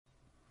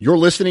You're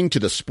listening to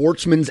the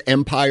Sportsman's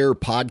Empire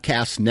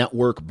Podcast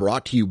Network,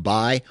 brought to you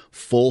by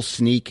Full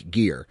Sneak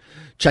Gear.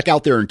 Check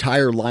out their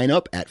entire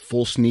lineup at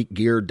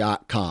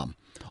fullsneakgear.com.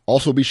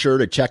 Also be sure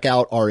to check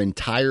out our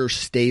entire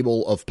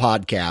stable of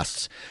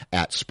podcasts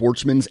at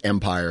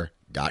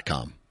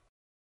sportsmansempire.com.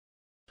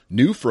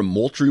 New from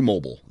Moultrie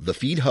Mobile, the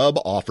Feed Hub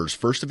offers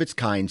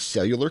first-of-its-kind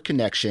cellular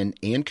connection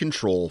and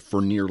control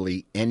for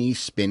nearly any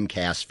spin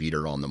cast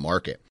feeder on the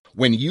market.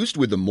 When used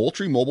with the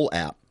Moultrie Mobile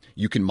app,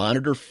 you can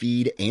monitor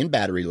feed and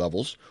battery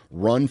levels,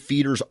 run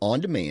feeders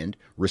on demand,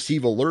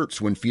 receive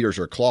alerts when feeders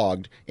are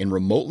clogged, and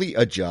remotely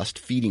adjust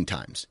feeding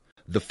times.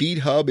 The Feed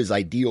Hub is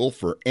ideal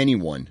for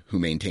anyone who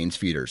maintains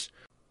feeders.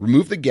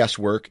 Remove the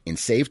guesswork and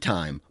save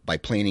time by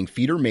planning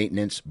feeder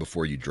maintenance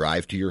before you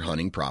drive to your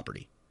hunting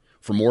property.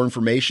 For more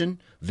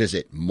information,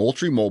 visit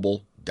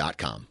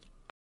moultriemobile.com.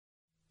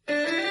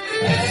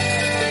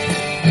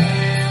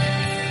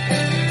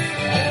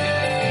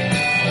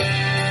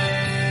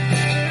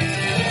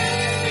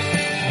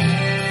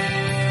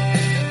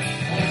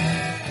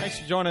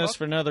 Join us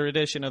for another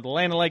edition of the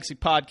Land of Legacy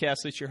podcast.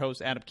 It's your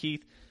host, Adam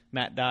Keith.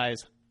 Matt Dye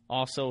is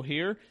also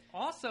here.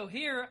 Also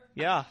here?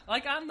 Yeah.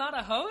 Like I'm not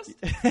a host?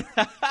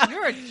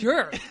 You're a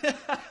jerk.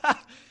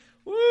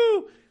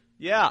 Woo!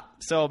 Yeah.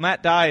 So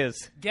Matt Dye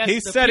is he's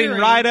appearing. sitting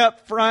right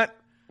up front,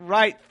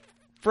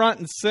 front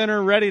and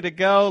center, ready to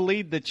go,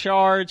 lead the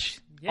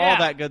charge, all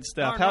that good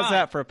stuff. How's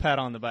that for a pat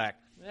on the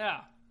back? Yeah.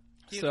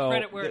 Give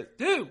credit where it's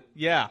due.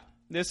 Yeah.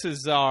 This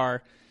is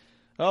our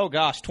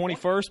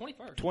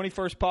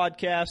 21st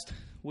podcast.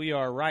 We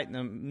are right in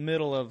the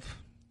middle of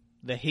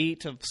the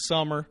heat of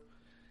summer,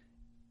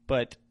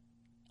 but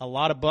a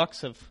lot of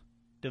bucks have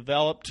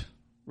developed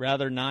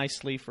rather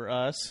nicely for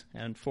us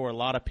and for a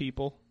lot of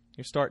people.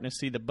 You're starting to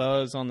see the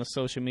buzz on the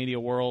social media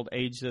world.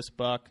 Age this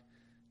buck.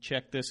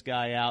 Check this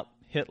guy out.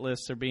 Hit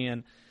lists are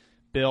being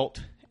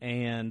built,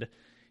 and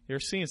you're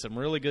seeing some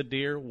really good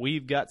deer.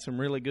 We've got some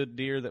really good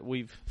deer that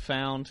we've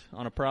found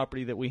on a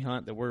property that we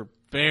hunt that we're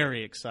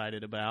very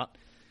excited about.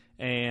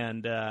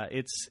 And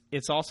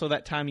it's also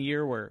that time of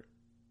year where,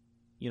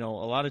 a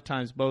lot of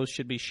times bows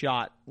should be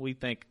shot, we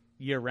think,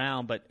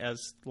 year-round. But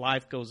as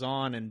life goes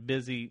on and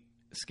busy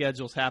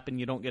schedules happen,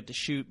 you don't get to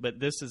shoot.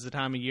 But this is the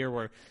time of year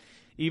where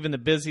even the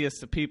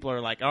busiest of people are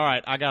like, all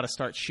right, I got to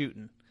start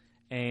shooting.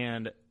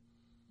 And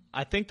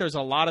I think there's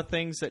a lot of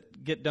things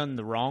that get done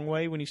the wrong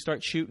way when you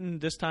start shooting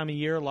this time of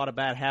year. A lot of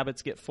bad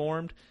habits get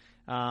formed.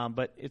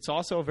 But it's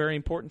also a very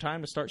important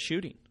time to start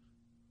shooting.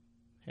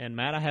 And,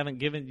 Matt, I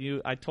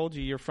told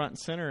you you're front and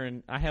center,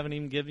 and I haven't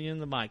even given you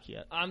the mic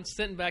yet. I'm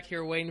sitting back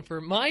here waiting for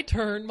my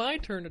turn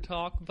to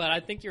talk, but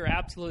I think you're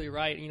absolutely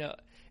right.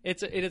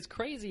 It is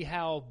crazy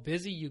how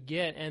busy you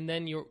get, and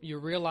then you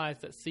realize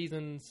that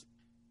season's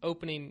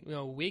opening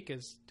week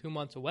is 2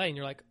 months away, and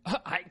you're like,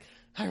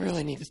 I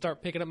really need to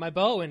start picking up my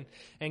bow and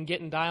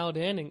getting dialed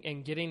in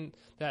and getting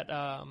that,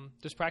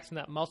 just practicing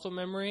that muscle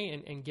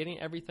memory and getting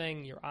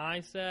everything, your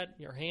eye set,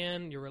 your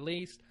hand, your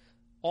release,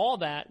 all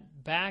that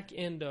back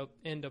into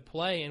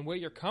play and where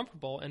you're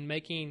comfortable and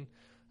making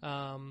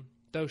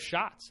those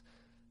shots.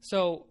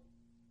 So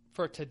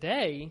for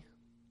today,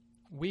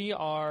 we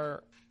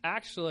are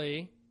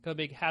actually going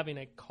to be having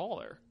a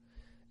caller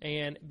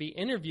and be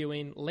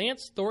interviewing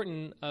Lance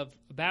Thornton of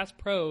Bass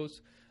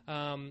Pro's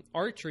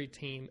archery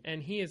team.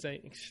 And he is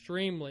an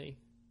extremely,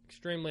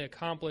 extremely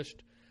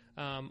accomplished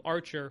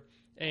archer,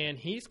 and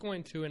he's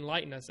going to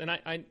enlighten us. And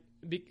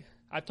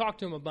I've talked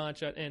to him a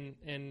bunch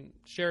and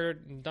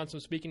shared and done some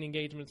speaking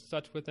engagements and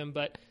such with him,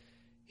 but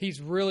he's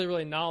really,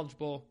 really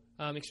knowledgeable,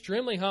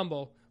 extremely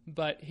humble,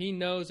 but he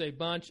knows a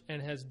bunch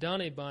and has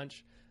done a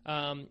bunch,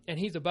 and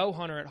he's a bow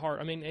hunter at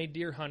heart, a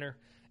deer hunter.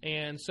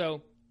 And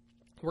so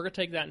we're going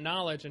to take that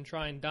knowledge and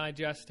try and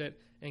digest it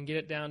and get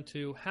it down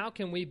to how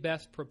can we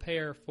best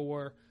prepare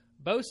for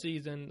bow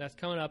season that's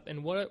coming up,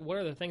 and what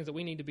are the things that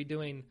we need to be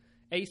doing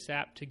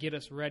ASAP to get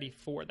us ready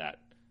for that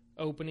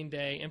opening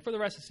day, and for the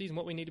rest of the season,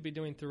 what we need to be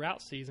doing throughout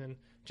season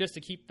just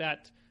to keep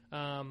that,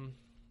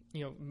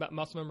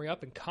 muscle memory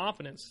up and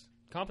confidence.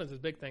 Confidence is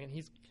a big thing, and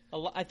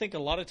I think a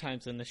lot of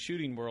times in the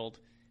shooting world,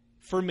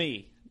 for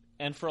me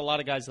and for a lot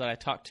of guys that I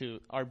talk to,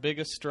 our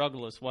biggest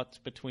struggle is what's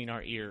between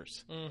our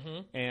ears.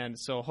 Mm-hmm. And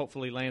so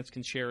hopefully Lance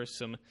can share us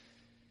some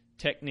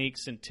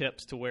techniques and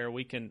tips to where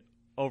we can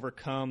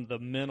overcome the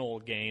mental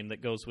game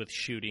that goes with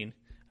shooting,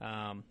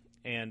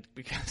 and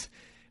because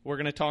we're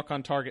going to talk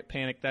on target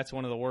panic. That's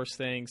one of the worst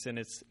things, and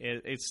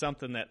it's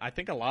something that I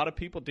think a lot of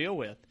people deal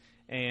with.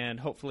 And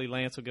hopefully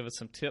Lance will give us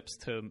some tips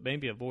to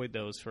maybe avoid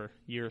those for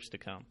years to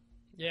come.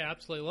 Yeah,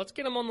 absolutely. Let's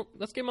get him on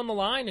the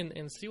line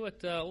and see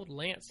what old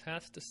Lance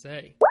has to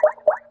say.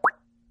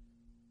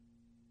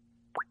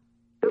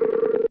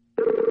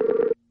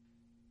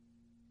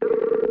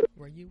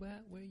 Where you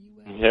at?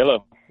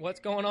 Hello. What's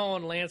going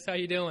on, Lance? How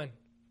you doing?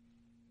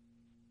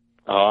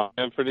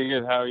 I'm pretty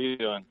good. How are you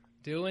doing?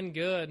 Doing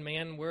good,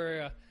 man.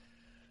 We're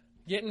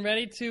getting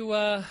ready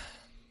to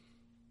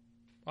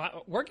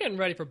we're getting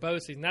ready for bow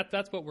season.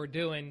 That's what we're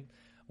doing.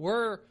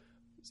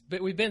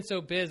 We've been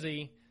so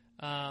busy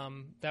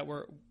that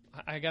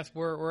I guess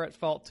we're at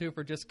fault too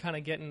for just kind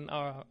of getting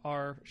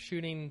our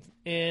shooting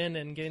in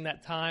and getting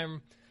that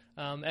time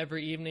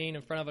every evening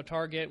in front of a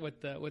target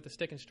with the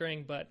stick and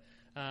string. But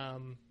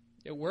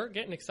we're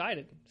getting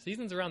excited.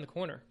 Season's around the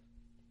corner.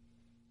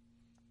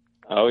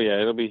 Oh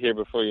yeah, it'll be here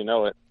before you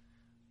know it.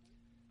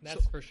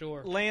 That's for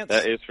sure. Lance,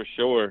 That is for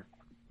sure.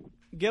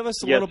 give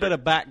us a Yes, little sir. bit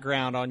of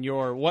background on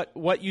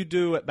what you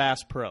do at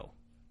Bass Pro.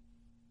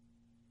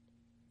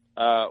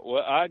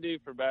 What I do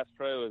for Bass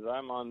Pro is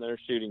I'm on their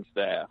shooting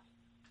staff.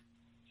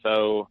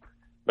 So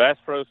Bass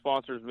Pro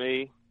sponsors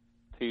me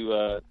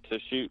to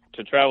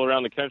travel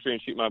around the country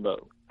and shoot my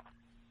bow.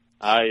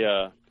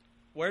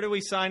 Where do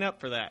we sign up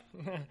for that?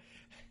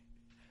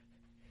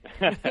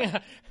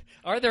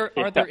 Are there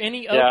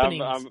any Yeah,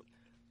 openings?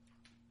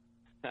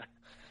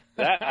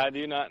 that I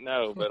do not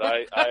know, but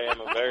I am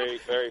a very,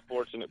 very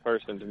fortunate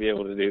person to be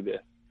able to do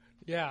this.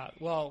 Yeah,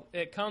 well,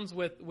 it comes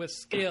with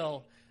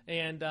skill.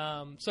 And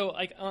so,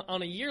 like,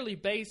 on a yearly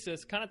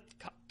basis, kind of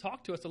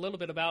talk to us a little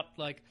bit about,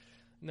 like,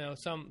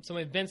 some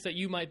events that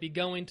you might be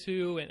going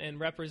to and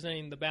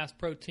representing the Bass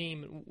Pro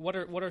team. What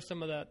are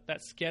some of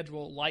that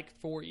schedule like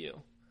for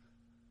you?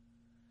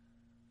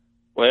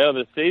 Well,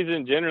 the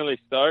season generally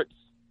starts.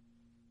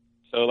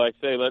 So, let's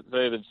say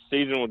the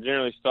season will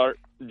generally start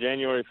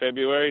January,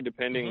 February,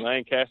 depending. Mm-hmm.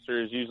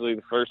 Lancaster is usually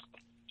the first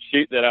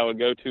shoot that I would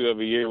go to of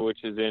a year,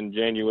 which is in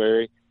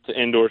January, to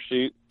indoor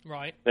shoot.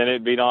 Right. Then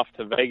it'd be off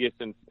to Vegas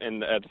at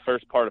the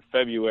first part of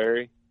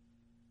February.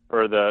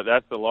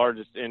 That's the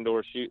largest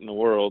indoor shoot in the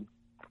world.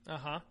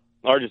 Uh-huh.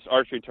 Largest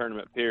archery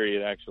tournament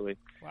period, actually.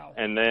 Wow.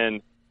 And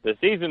then the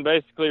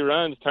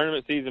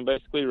tournament season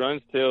basically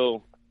runs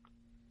till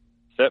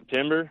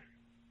September.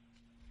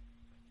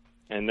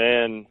 And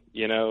then,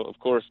 of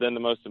course, then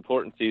the most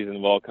important season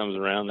of all comes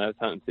around. That's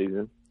hunting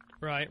season.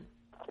 Right.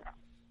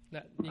 You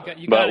got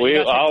to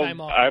take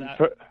time off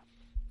for that.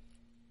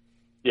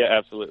 Yeah,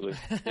 absolutely.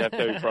 You have to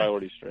have your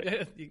priorities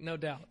straight. No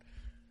doubt.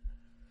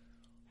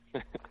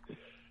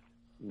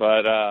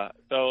 But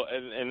so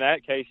in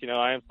that case,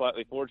 I am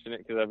slightly fortunate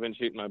because I've been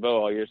shooting my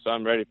bow all year, so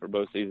I'm ready for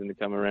bow season to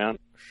come around.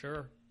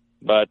 Sure.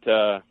 But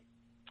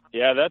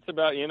yeah, that's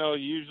about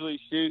usually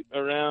shoot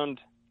around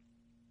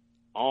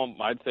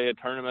I'd say a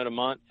tournament a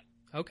month.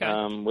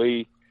 Okay.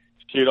 We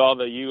shoot all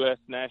the U.S.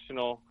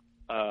 national,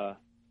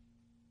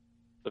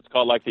 what's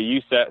called like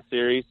the USAT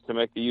series. To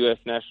make the U.S.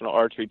 national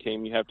archery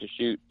team, you have to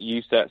shoot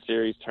USAT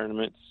series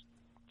tournaments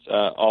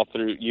all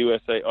through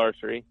USA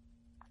Archery.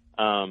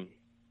 And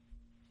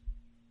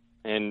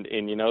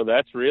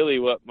that's really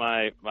what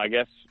I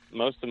guess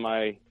most of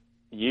my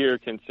year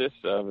consists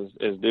of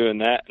is doing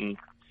that and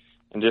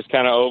just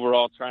kind of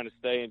overall trying to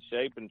stay in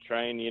shape and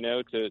train,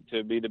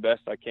 to be the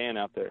best I can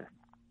out there.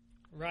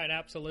 Right,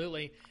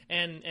 absolutely.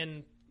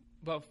 And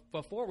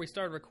before we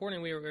started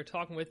recording, we were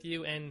talking with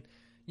you, and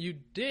you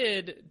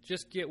did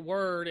just get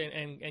word,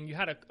 and you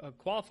had a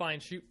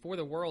qualifying shoot for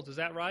the Worlds. Is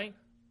that right?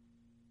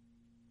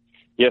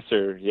 Yes,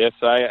 sir. Yes,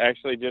 I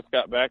actually just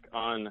got back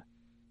on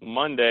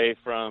Monday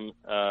from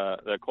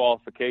the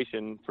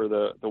qualification for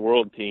the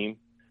World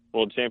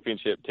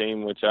Championship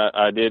team, which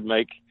I did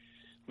make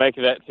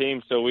that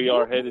team. So we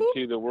are headed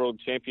to the World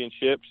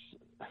Championships.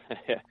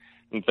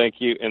 And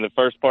thank you. In the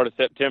first part of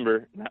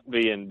September, that will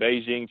be in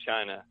Beijing,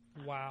 China.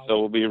 Wow. So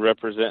we'll be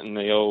representing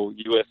the old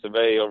US of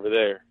A over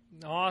there.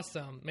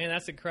 Awesome. Man,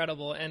 that's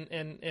incredible. And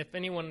if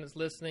anyone is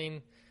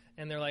listening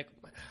and they're like,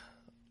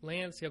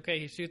 Lance, okay,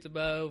 he shoots a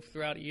bow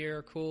throughout a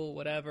year, cool,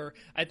 whatever.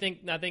 I think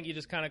you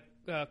just kind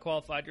of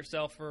qualified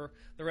yourself for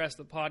the rest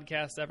of the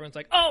podcast. Everyone's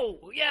like,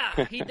 oh,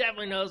 yeah, he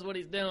definitely knows what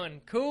he's doing.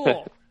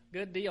 Cool.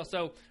 Good deal.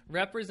 So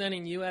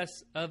representing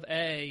US of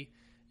A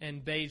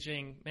in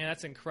Beijing, man,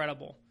 that's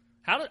incredible.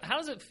 How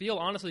does it feel,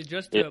 honestly,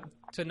 just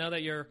to know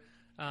that you're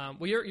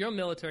you're a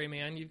military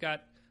man, you've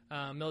got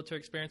military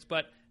experience,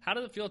 but how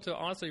does it feel to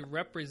honestly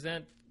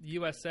represent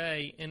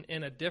USA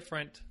in a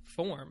different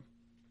form?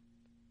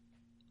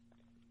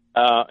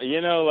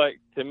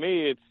 To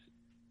me,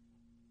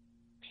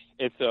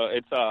 it's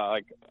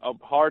like a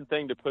hard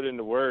thing to put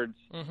into words.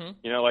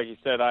 Mm-hmm. Like you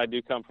said, I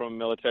do come from a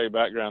military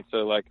background,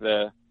 so like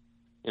that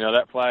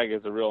flag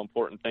is a real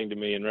important thing to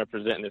me, and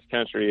representing this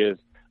country is.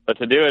 But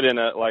to do it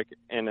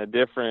in a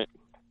different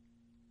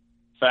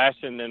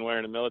fashion than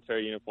wearing a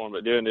military uniform,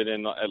 but doing it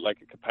in like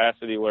a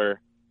capacity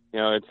where,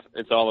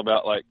 it's all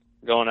about like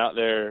going out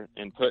there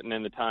and putting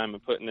in the time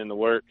and putting in the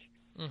work,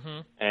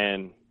 mm-hmm.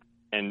 and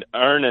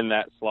earning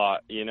that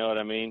slot. You know what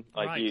I mean?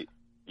 Like right.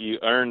 you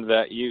earned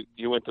that.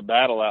 You went to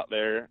battle out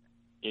there,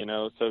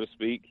 so to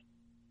speak,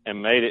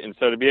 and made it. And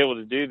so to be able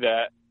to do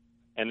that,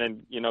 and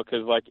then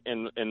because like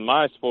in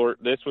my sport,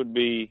 this would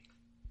be.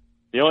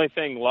 The only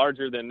thing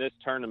larger than this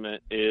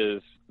tournament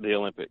is the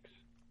Olympics.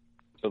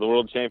 So the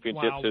World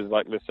Championships is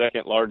like the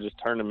second largest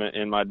tournament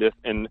in my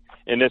in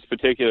this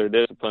particular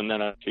discipline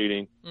that I'm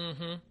shooting.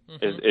 Mm-hmm, mm-hmm.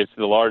 It's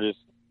the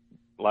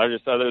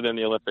largest other than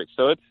the Olympics.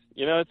 So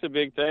it's a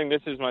big thing.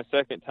 This is my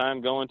second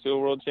time going to a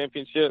World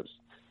Championships.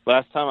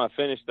 Last time I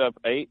finished up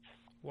 8th.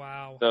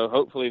 Wow. So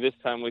hopefully this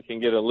time we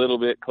can get a little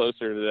bit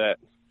closer to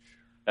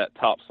that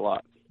top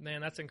slot.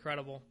 Man, that's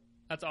incredible.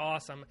 That's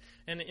awesome.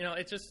 And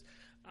it's just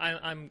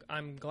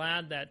I'm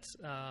glad that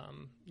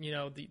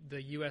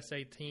the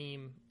USA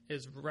team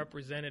is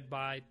represented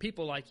by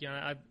people like you.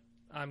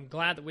 I'm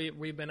glad that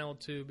we've been able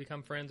to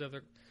become friends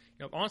over,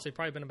 honestly,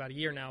 probably been about a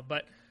year now.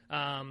 But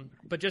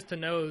just to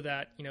know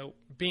that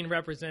being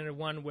represented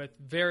one with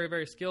very,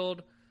 very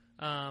skilled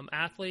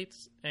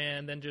athletes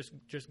and then just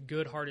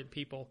good-hearted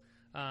people,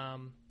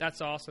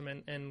 that's awesome.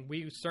 And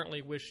we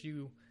certainly wish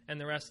you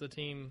and the rest of the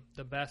team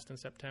the best in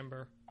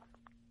September.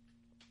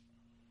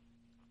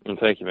 And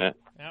thank you, Matt.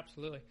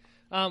 Absolutely.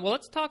 Well,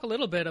 let's talk a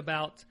little bit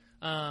about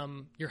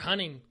your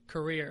hunting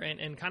career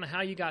and kind of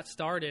how you got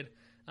started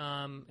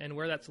and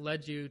where that's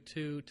led you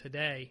to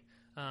today.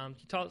 Can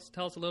you tell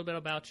us a little bit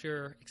about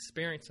your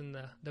experience in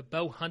the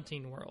bow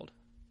hunting world?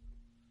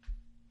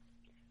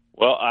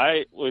 Well,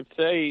 I would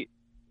say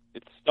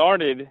it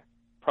started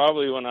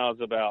probably when I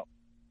was about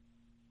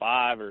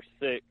 5 or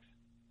 6,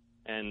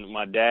 and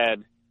my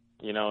dad,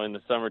 in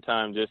the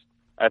summertime, just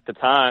at the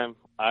time,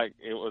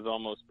 it was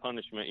almost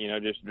punishment,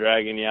 just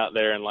dragging you out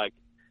there in like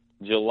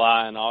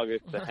July and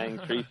August to hang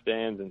tree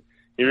stands, and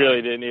he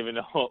really didn't even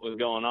know what was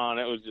going on.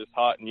 It was just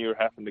hot, and you were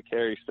having to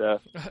carry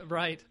stuff.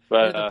 Right.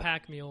 But you're the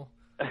pack mule.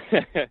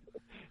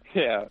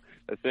 Yeah,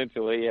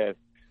 essentially, yes.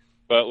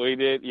 But we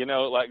did,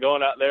 like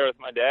going out there with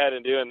my dad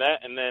and doing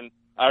that, and then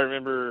I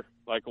remember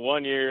like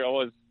one year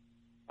I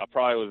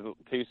probably was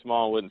too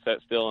small, wouldn't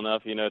sit still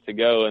enough, to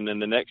go, and then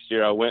the next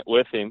year I went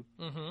with him.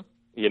 Mm-hmm.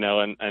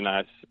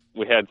 And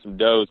we had some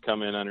does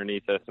come in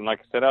underneath us. And like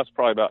I said, I was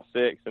probably about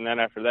 6. And then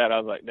after that, I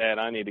was like, Dad,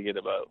 I need to get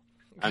a bow.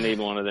 I need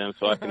one of them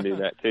so I can do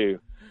that too.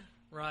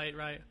 Right.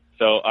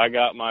 So I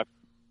got my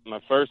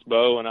first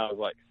bow when I was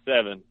like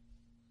 7.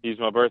 He was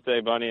my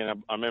birthday bunny.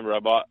 And I remember I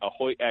bought a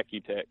Hoyt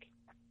Accutech.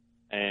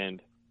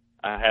 And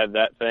I had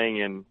that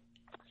thing and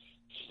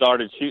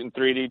started shooting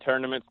 3D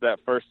tournaments that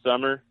first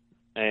summer.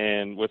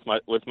 And with my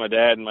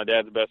dad and my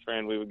dad's best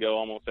friend, we would go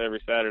almost every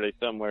Saturday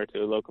somewhere to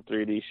a local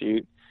 3D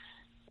shoot.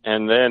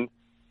 And then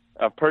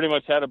I've pretty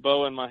much had a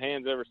bow in my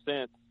hands ever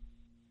since.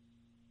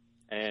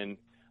 And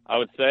I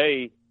would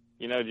say,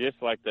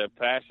 just like the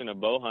passion of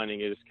bow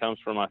hunting, it just comes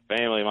from my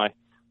family.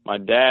 My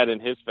dad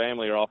and his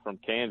family are all from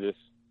Kansas.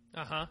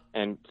 Uh-huh.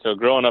 And so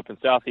growing up in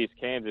southeast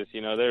Kansas,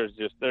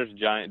 there's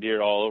giant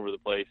deer all over the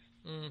place.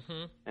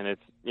 Mm-hmm. And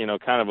it's,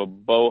 kind of a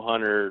bow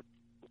hunter,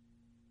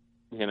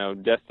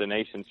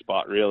 destination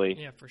spot, really.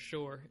 Yeah, for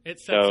sure. It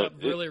sets up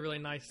really, really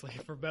nicely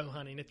for bow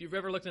hunting. If you've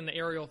ever looked at an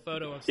aerial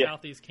photo of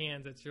southeast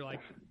Kansas, you're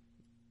like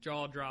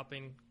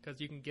jaw-dropping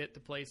because you can get to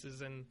places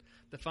and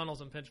the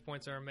funnels and pinch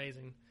points are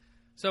amazing.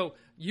 So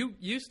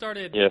you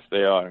started Yes,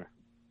 they are.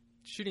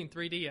 Shooting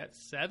 3D at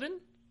 7?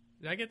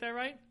 Did I get that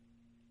right?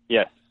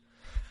 Yes.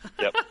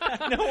 Yep.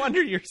 No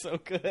wonder you're so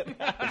good.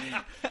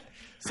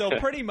 So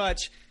pretty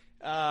much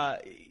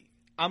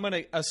I'm going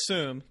to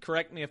assume,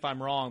 correct me if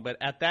I'm wrong, but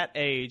at that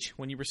age,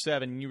 when you were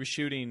 7, you were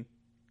shooting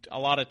a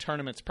lot of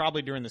tournaments,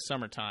 probably during the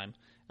summertime.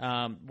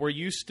 Were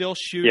you still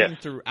shooting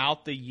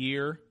throughout the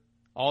year,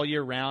 all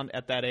year round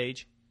at that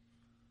age?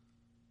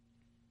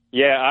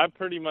 Yeah, I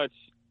pretty much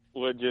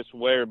would just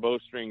wear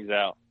bowstrings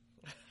out.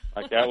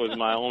 Like that was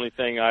my only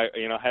thing. I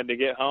had to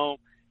get home,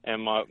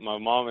 and my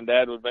mom and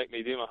dad would make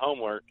me do my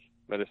homework.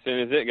 But as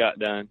soon as it got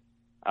done,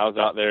 I was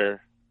out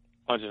there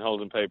punching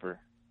holes in paper.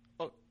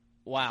 Oh,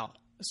 wow.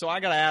 So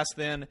I got to ask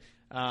then,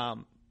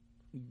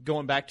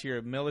 going back to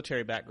your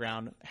military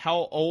background,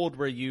 how old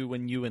were you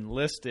when you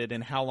enlisted,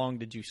 and how long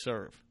did you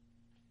serve?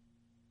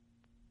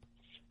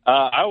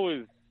 I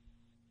was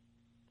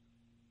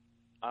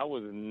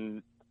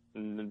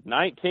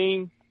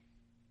 19.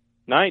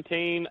 I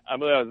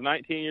believe I was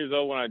 19 years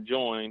old when I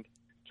joined.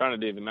 I'm trying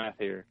to do the math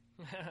here,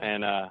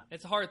 and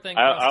it's a hard thing.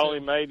 I only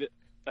made it.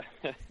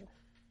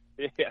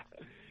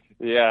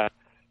 Yeah.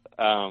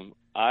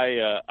 I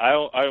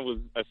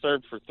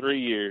served for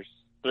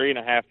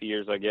 3.5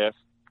 years, I guess.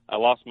 I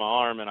lost my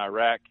arm in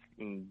Iraq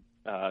in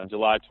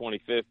July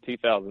 25th,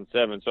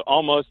 2007. So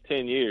almost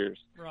 10 years.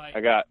 Right.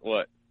 I got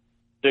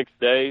 6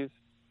 days.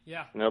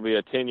 Yeah. And there'll be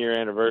a 10-year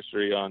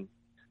anniversary on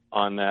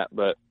that.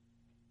 But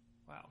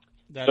wow.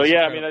 So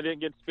yeah, incredible. I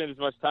didn't get to spend as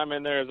much time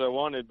in there as I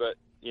wanted, but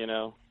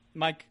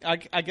I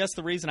guess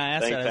the reason I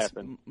asked that is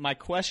my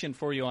question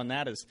for you on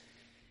that is,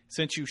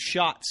 since you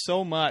shot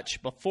so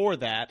much before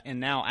that and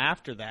now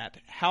after that,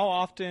 how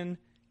often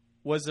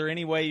was there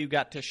any way you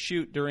got to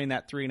shoot during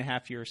that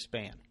 3.5 year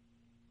span?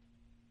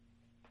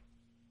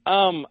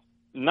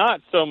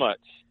 Not so much.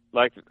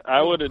 Like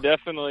I would have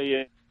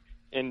definitely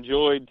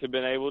enjoyed to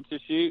been able to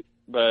shoot,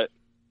 but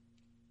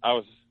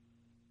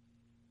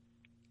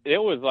it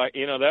was like,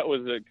 that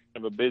was kind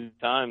of a busy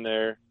time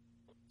there.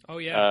 Oh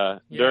yeah.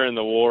 During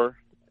the war.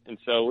 And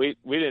so we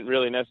didn't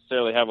really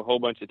necessarily have a whole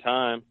bunch of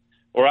time.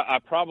 Or I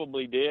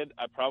probably did.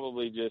 I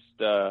probably just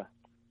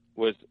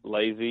was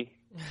lazy,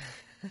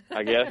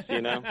 I guess,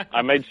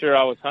 I made sure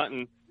I was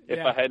hunting if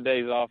I had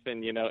days off in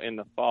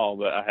the fall,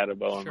 but I had a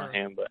bow in my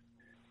hand. But,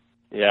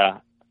 yeah.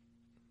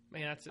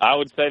 Man, I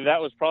would say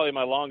that was probably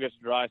my longest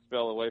dry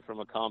spell away from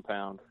a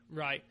compound.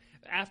 Right.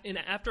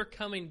 After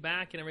coming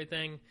back and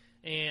everything,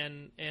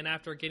 and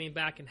after getting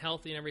back and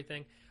healthy and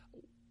everything,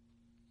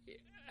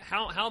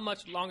 how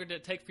much longer did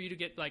it take for you to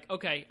get like,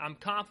 okay, I'm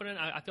confident,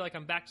 I feel like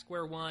I'm back to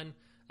square one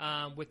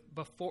with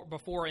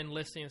before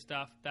enlisting and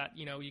stuff, that,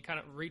 you kind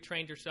of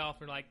retrained yourself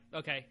and like,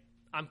 okay,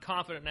 I'm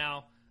confident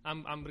now,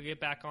 I'm going to get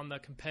back on the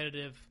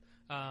competitive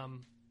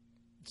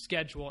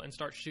schedule and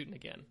start shooting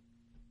again?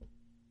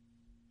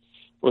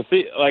 Well,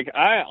 see, like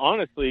I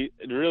honestly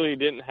really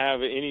didn't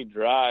have any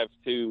drive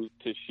to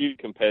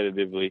shoot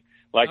competitively.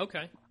 Like,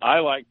 okay. I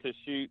like to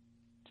shoot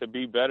to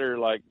be better,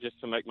 like just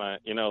to make my,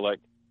 like,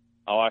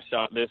 oh, I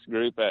shot this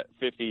group at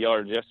 50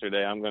 yards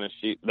yesterday. I'm going to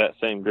shoot that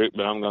same group,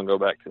 but I'm going to go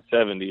back to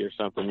 70 or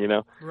something,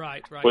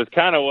 Right. Was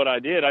kind of what I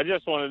did. I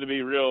just wanted to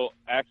be real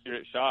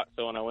accurate shot.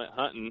 So when I went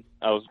hunting,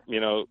 I was,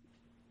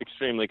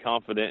 extremely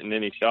confident in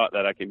any shot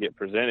that I could get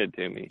presented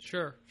to me.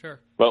 Sure.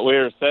 But we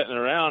were sitting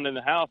around in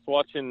the house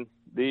watching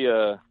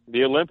the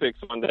Olympics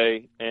one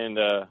day, and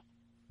I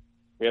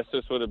guess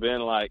this would have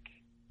been like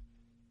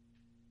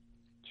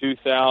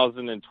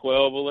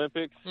 2012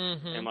 Olympics,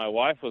 and my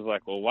wife was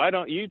like, well, why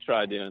don't you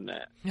try doing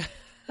that?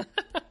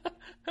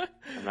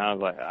 And I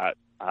was like,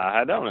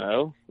 I don't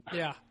know.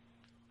 Yeah.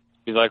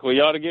 She's like, well,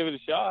 you ought to give it a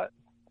shot.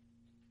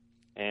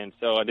 And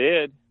so I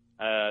did.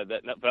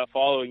 That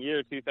following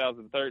year,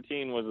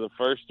 2013, was the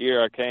first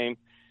year I came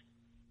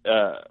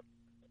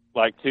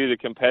like to the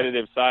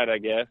competitive side, I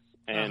guess.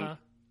 And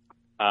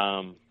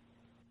I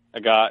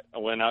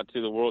went out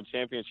to the World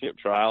Championship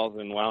trials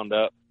and wound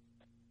up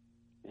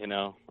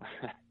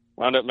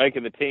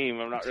making the team.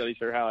 I'm not really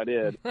sure how I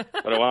did,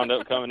 but I wound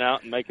up coming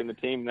out and making the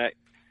team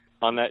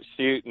on that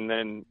shoot, and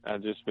then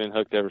I've just been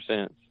hooked ever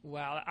since.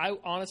 Wow.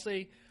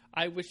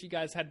 I wish you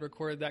guys had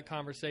recorded that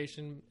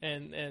conversation,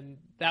 and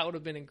that would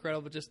have been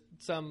incredible. Just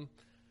some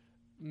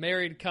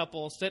married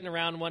couple sitting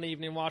around one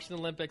evening watching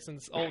the Olympics in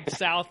old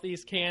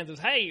Southeast Kansas.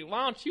 Hey,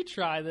 why don't you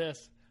try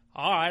this?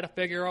 All right, I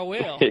figure I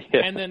will. Yeah.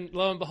 And then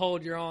lo and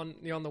behold, you're on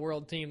the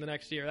world team the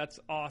next year. That's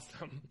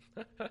awesome.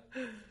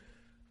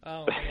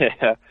 Oh,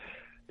 man.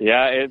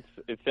 Yeah,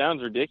 it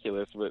sounds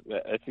ridiculous, but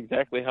that's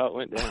exactly how it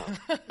went down.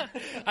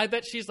 I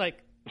bet she's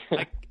like,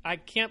 I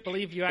can't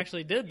believe you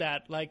actually did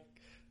that. Like,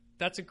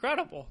 that's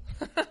incredible.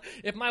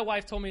 If my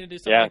wife told me to do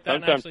something like that,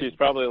 sometimes she's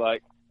probably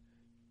like,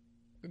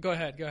 Go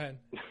ahead.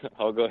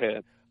 Oh, go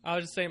ahead. I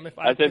was just saying,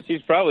 I said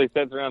she's probably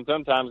sits around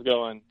sometimes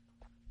going,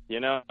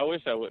 I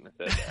wish I wouldn't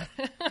have said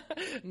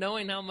that.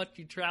 Knowing how much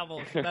you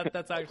travel,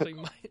 that's actually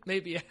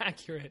maybe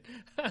accurate.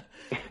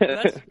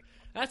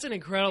 That's an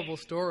incredible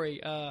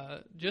story.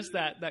 Just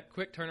that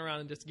quick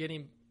turnaround and just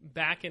getting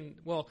back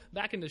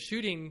into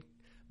shooting,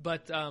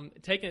 but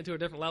taking it to a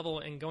different level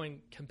and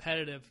going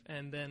competitive,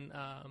 and then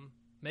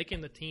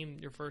making the team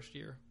your first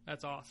year.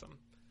 That's awesome.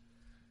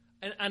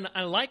 And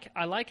I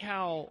like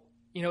how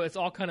it's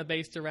all kind of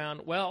based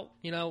around,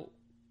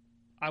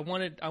 I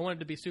wanted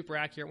to be super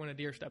accurate when a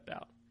deer stepped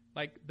out.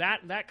 Like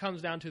that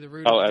comes down to the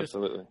root of just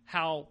absolutely.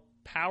 How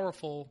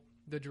powerful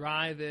the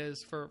drive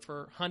is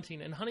for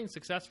hunting and hunting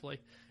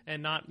successfully,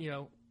 and not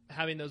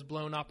having those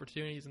blown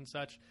opportunities and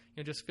such.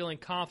 Just feeling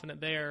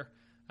confident there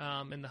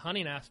in the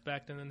hunting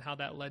aspect, and then how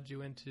that led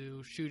you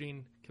into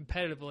shooting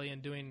competitively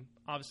and doing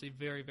obviously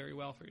very, very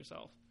well for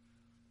yourself.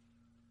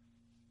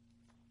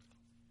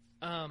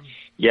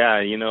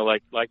 Yeah,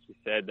 like you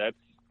said, that's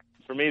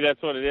for me.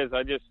 That's what it is.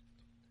 I just,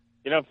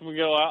 if we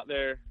go out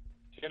there,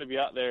 you're going to be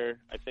out there.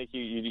 I think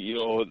you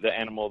owe the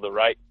animal the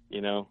right,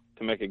 to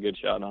make a good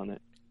shot on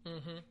it.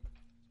 Mm-hmm.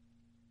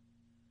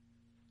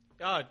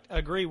 I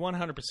agree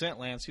 100%,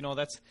 Lance.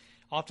 That's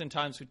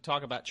oftentimes we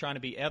talk about trying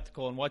to be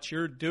ethical, and what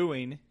you're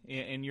doing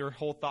in your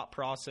whole thought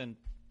process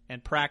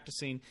and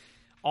practicing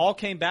all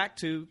came back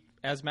to,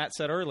 as Matt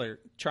said earlier,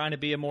 trying to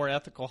be a more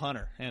ethical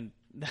hunter. And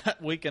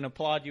that, we can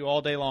applaud you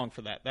all day long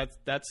for that.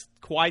 That's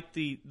quite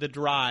the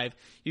drive.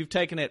 You've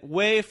taken it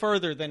way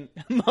further than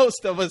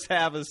most of us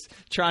have, as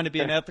trying to be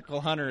an ethical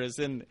hunter. As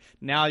in,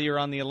 now you're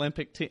on the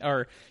Olympic team,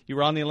 or you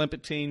were on the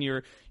Olympic team.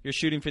 You're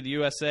shooting for the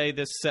USA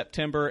this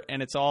September,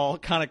 and it's all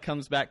kind of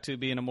comes back to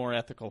being a more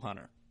ethical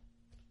hunter.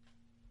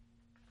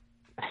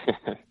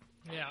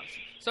 Yeah.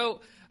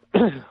 So,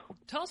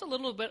 tell us a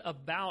little bit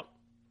about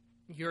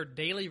your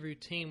daily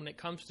routine when it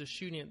comes to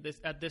shooting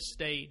at this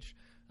stage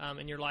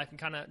in your life, and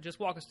kind of just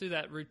walk us through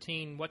that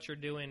routine, what you're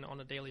doing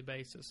on a daily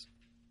basis.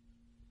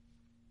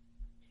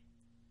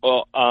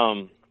 Well,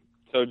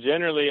 so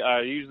generally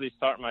I usually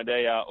start my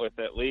day out with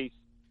at least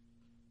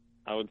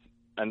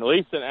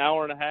an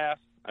hour and a half.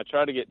 I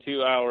try to get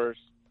 2 hours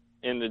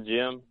in the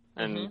gym,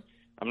 and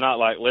I'm not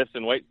like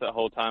lifting weights the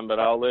whole time, but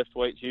I'll lift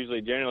weights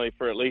generally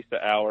for at least an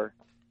hour,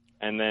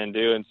 and then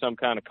doing some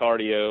kind of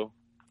cardio,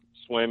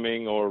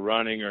 swimming or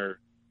running or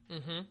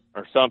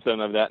something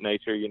of that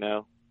nature,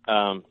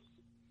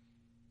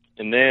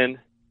 and then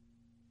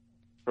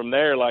from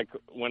there, like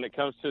when it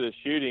comes to the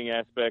shooting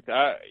aspect,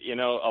 a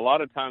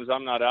lot of times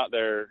I'm not out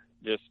there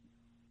just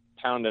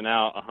pounding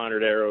out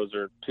 100 arrows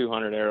or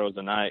 200 arrows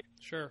a night.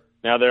 Sure.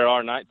 Now there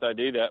are nights I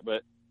do that,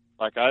 but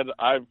like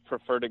I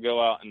prefer to go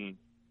out and,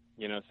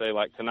 say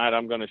like tonight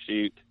I'm going to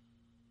shoot.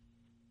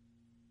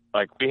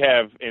 Like we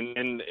have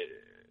in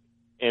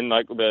in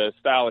like the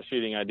style of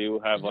shooting I do,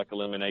 we'll have like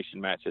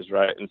elimination matches,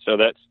 right? And so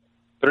that's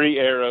 3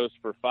 arrows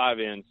for 5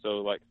 ends.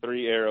 So like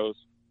 3 arrows,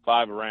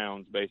 5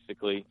 rounds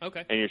basically.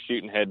 Okay. And you're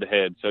shooting head to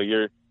head. So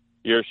you're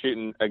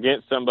shooting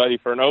against somebody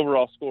for an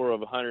overall score of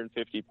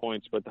 150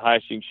 points, but the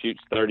highest you can shoot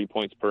is 30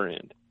 points per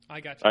end. I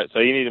got you. All right, so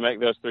you need to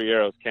make those 3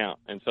 arrows count.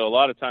 And so a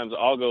lot of times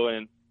I'll go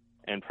in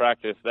and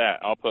practice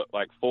that. I'll put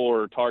like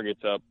 4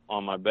 targets up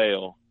on my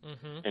bail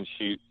and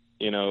shoot,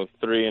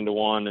 3 into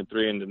one and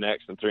 3 into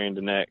next and 3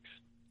 into next.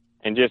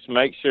 And just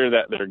make sure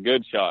that they're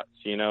good shots,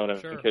 Sure.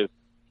 Because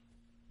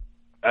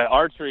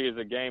archery is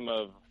a game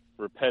of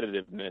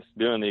repetitiveness,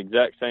 doing the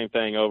exact same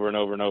thing over and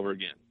over and over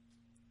again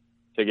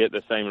to get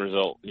the same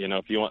result.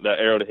 If you want that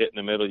arrow to hit in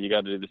the middle, you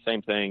got to do the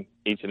same thing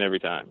each and every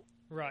time.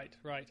 Right.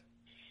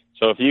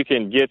 So if you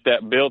can get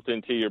that built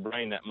into your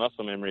brain, that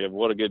muscle memory of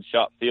what a good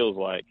shot feels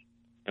like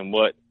and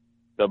what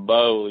the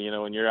bow,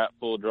 when you're at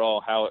full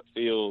draw, how it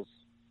feels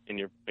in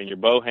your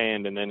bow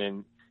hand and then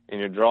in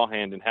your draw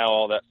hand and how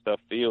all that stuff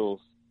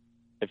feels.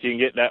 If you can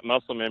get that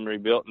muscle memory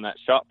built and that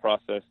shot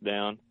process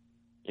down,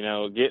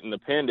 getting the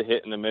pin to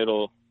hit in the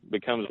middle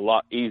becomes a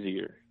lot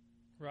easier.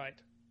 Right.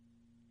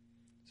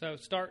 So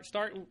start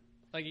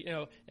like,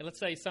 let's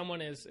say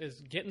someone is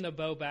getting the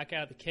bow back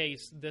out of the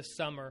case this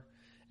summer,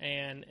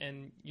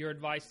 and your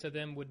advice to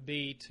them would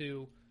be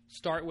to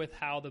start with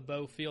how the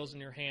bow feels in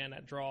your hand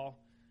at draw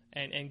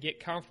and get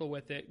comfortable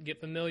with it, get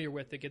familiar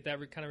with it, get that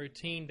kind of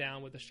routine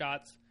down with the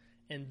shots,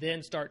 and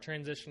then start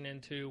transitioning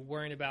into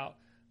worrying about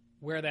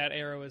where that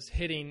arrow is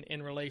hitting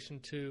in relation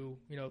to,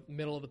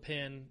 middle of the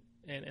pin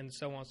and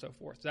so on and so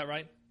forth. Is that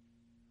right?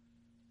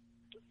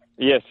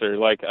 Yes, sir.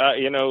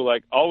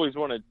 Always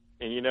want to,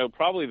 and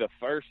probably the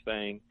first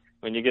thing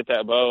when you get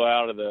that bow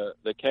out of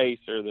the case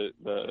or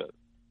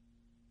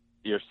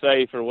your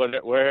safe or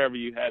wherever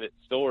you had it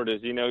stored is,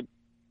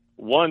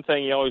 one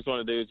thing you always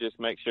want to do is just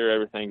make sure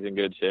everything's in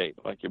good shape.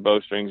 Like your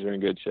bowstrings are in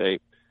good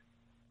shape.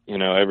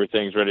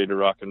 Everything's ready to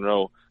rock and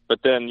roll. But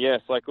then,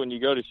 yes, like when you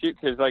go to shoot,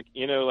 because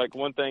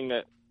one thing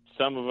that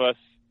some of us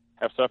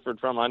have suffered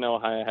from, I know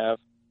I have,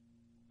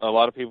 a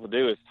lot of people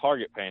do, is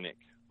target panic,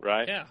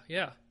 right?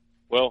 Yeah.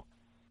 Well,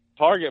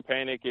 target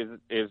panic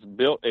is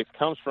built, it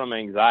comes from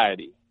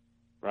anxiety,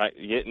 right?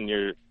 Getting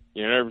your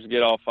nerves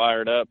get all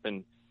fired up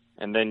and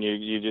then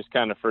you just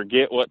kind of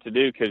forget what to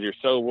do because you're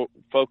so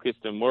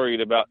focused and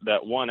worried about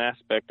that one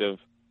aspect of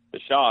the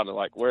shot,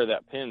 like where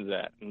that pin's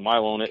at and why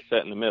won't it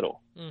set in the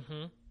middle.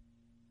 Mm-hmm.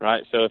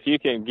 Right. So if you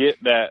can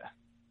get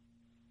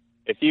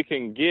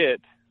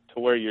to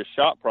where your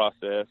shot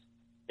process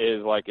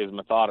is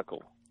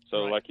methodical.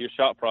 So right. Like your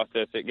shot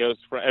process, it goes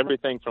from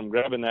everything from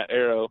grabbing that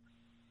arrow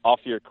off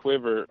your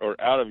quiver or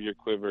out of your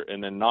quiver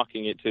and then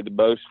knocking it to the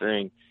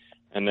bowstring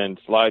and then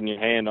sliding your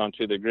hand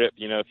onto the grip.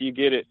 If you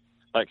get it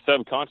like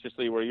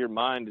subconsciously where your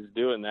mind is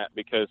doing that,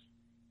 because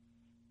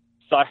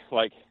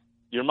like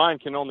your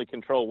mind can only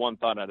control one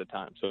thought at a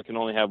time. So it can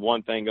only have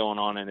one thing going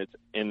on and it's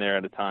in there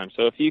at a time.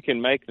 So if you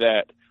can make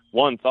that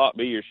one thought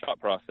be your shot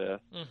process,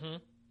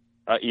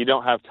 you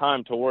don't have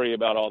time to worry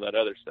about all that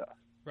other stuff.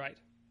 Right.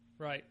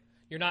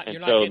 You're not.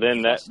 So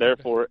then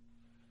therefore,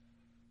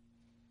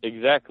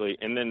 exactly.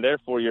 And then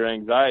therefore your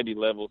anxiety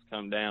levels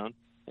come down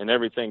and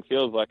everything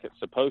feels like it's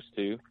supposed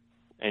to,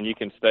 and you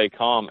can stay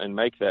calm and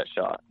make that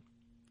shot.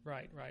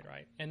 Right.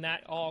 And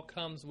that all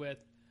comes with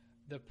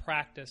the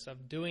practice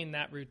of doing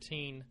that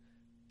routine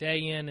day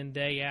in and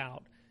day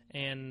out,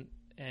 and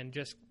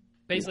just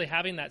basically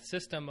having that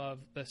system of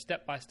the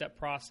step-by-step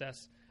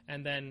process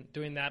and then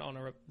doing that on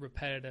a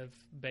repetitive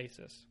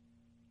basis.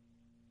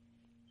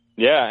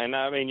 Yeah, and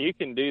I mean, you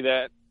can do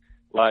that,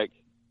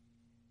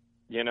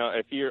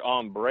 if you're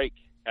on break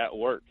at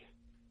work,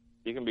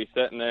 you can be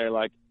sitting there,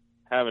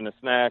 having a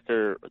snack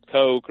or a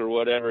Coke or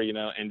whatever,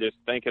 and just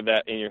think of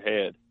that in your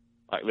head.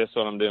 Like, this is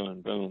what I'm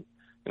doing. Boom.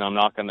 I'm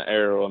knocking the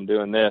arrow. I'm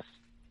doing this.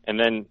 And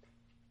then,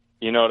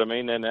 you know what I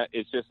mean? Then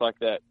it's just like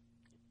that,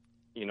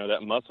 that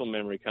muscle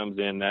memory comes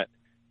in, that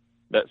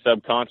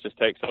subconscious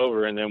takes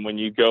over. And then when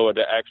you go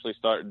to actually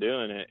start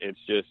doing it, it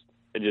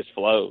just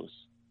flows.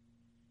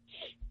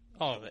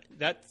 Oh,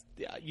 that's,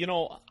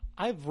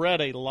 I've read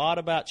a lot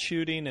about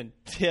shooting and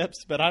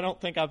tips, but I don't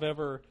think I've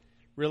ever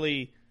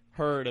really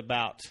heard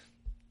about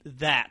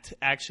that,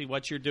 actually,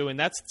 what you're doing.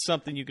 That's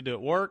something you could do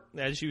at work,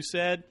 as you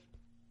said.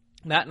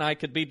 Matt and I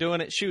could be doing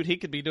it. Shoot, he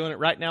could be doing it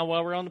right now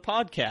while we're on the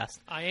podcast.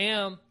 I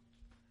am.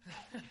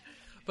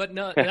 But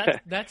no,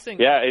 that's thing.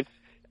 Yeah,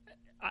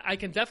 I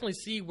can definitely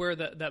see where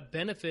that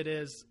benefit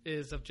is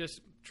of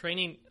just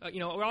training.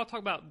 We're all talking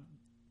about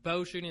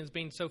bow shooting as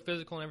being so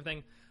physical and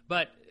everything,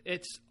 but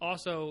it's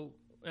also,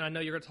 and I know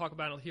you're going to talk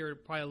about it here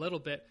probably a little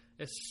bit,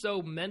 it's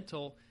so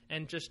mental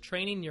and just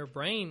training your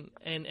brain.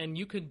 And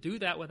you can do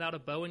that without a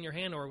bow in your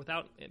hand or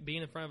without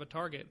being in front of a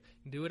target.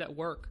 Do it at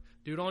work.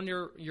 Do it on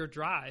your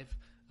drive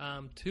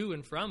to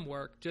and from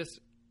work. Just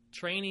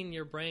training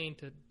your brain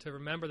to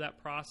remember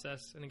that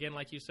process. And again,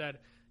 like you said,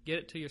 get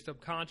it to your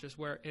subconscious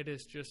where it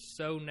is just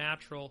so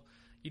natural.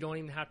 You don't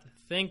even have to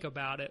think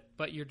about it,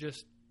 but you're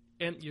just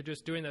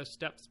doing those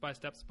steps by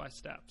steps by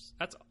steps.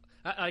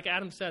 like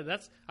Adam said,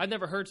 I've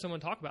never heard someone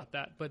talk about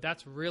that, but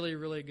that's really,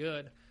 really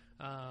good.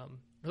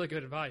 Really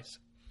good advice.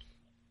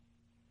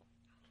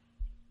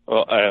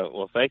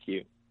 Well, thank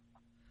you.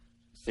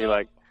 So,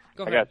 I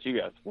ahead. got you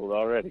guys fooled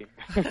already.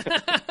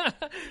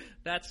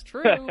 That's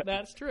true.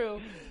 That's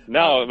true.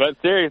 No, but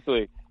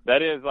seriously,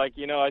 that is I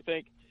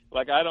think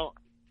I don't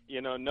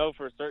know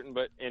for certain,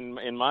 but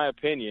in my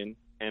opinion,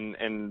 and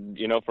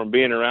from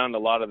being around a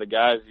lot of the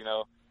guys,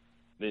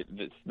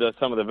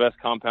 some of the best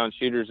compound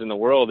shooters in the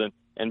world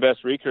and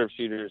best recurve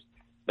shooters,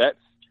 that's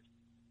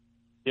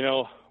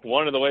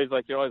one of the ways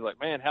you're always like,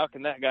 man, how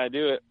can that guy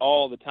do it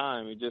all the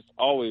time? He just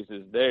always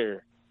is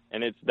there.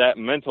 And it's that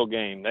mental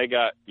game. They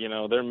got,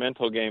 their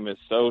mental game is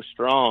so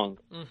strong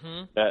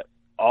that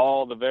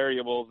all the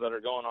variables that are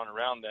going on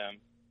around them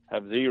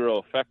have zero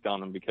effect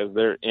on them because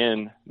they're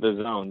in the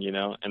zone,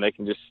 and they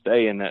can just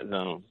stay in that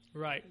zone.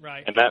 Right.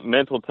 And that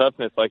mental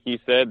toughness, like you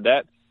said,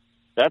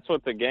 that's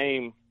what the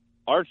game,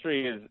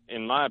 archery is,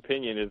 in my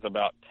opinion, is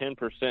about 10%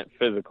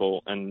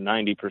 physical and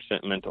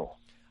 90% mental.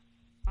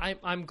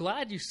 I'm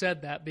glad you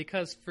said that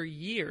because for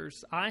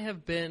years I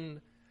have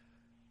been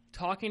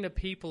talking to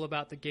people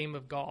about the game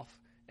of golf.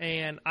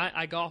 And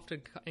I golfed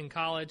in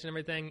college and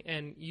everything,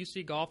 and you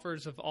see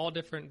golfers of all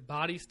different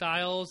body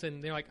styles,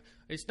 and they're like,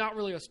 it's not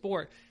really a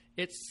sport.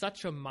 It's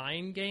such a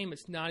mind game.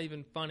 It's not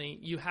even funny.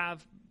 You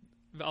have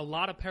a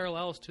lot of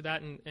parallels to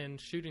that in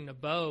shooting a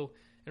bow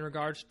in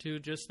regards to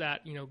just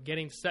that,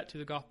 getting set to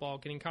the golf ball,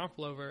 getting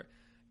comfortable over it,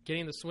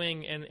 getting the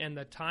swing, and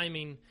the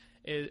timing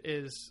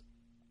is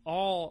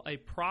all a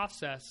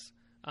process.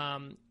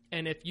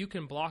 And if you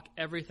can block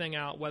everything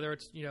out, whether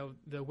it's,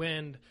 the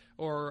wind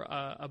or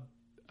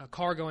a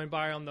car going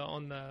by on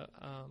the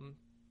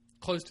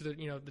close to the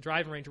the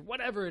driving range or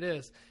whatever it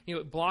is,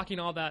 blocking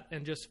all that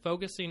and just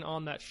focusing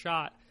on that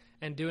shot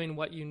and doing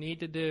what you need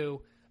to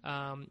do,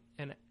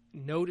 and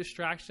no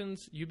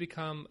distractions, you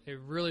become a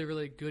really,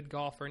 really good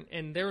golfer.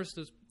 And there was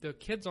the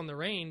kids on the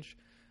range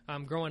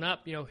growing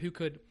up,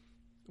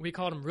 we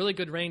called them really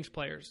good range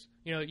players.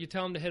 You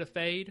tell them to hit a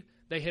fade,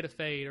 they hit a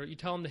fade, or you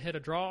tell them to hit a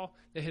draw,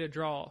 they hit a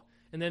draw,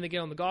 and then they get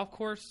on the golf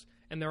course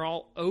and they're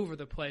all over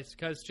the place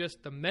because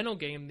just the mental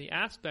game, the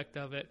aspect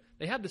of it,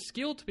 they have the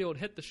skill to be able to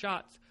hit the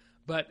shots,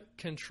 but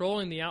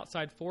controlling the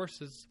outside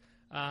forces,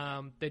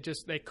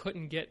 they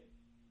couldn't get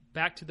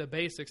back to the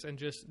basics and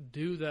just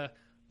do the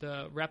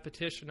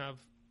repetition of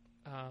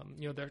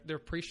their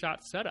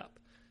pre-shot setup.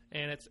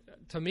 And it's,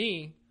 to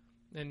me,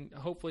 and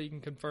hopefully you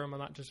can confirm I'm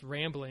not just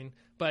rambling,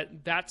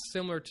 but that's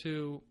similar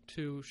to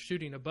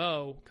shooting a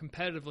bow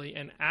competitively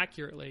and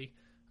accurately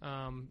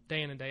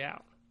day in and day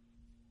out.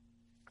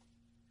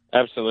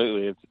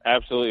 Absolutely. It's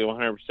absolutely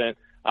 100%.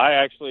 I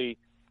actually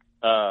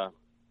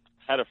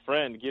had a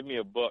friend give me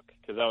a book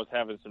because I was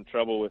having some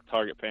trouble with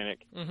target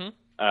panic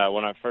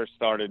when I first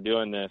started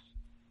doing this.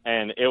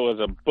 And it was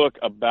a book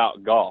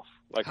about golf,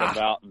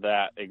 about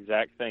that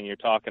exact thing you're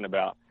talking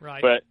about.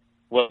 Right. But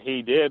what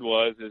he did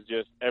is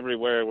just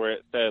everywhere where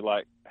it said,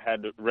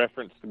 had to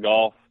reference the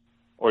golf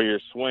or your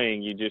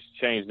swing, you just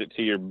changed it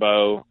to your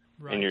bow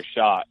and your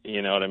shot,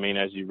 you know what I mean,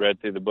 as you read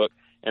through the book.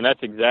 And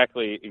that's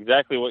exactly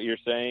what you're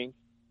saying.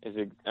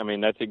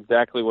 That's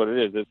exactly what it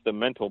is. It's the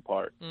mental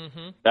part.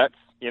 Mm-hmm. That's,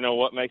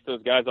 what makes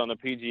those guys on the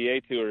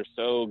PGA Tour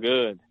so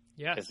good.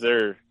 Yes. Is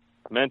their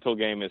mental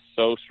game is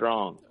so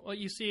strong. Well,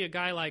 you see a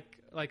guy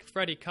like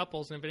Freddie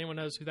Couples, and if anyone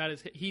knows who that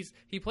is,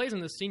 he plays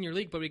in the senior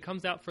league, but when he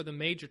comes out for the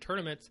major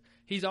tournaments,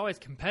 he's always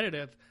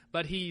competitive,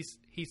 but he's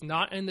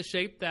not in the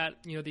shape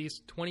that,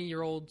 these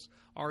 20-year-olds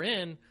are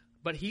in,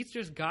 but he's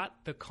just got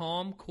the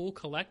calm, cool,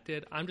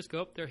 collected, I'm just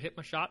go up there, hit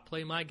my shot,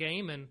 play my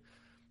game, and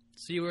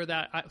see where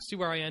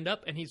I end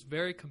up. And he's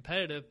very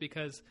competitive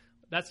because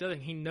that's the other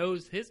thing. He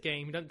knows his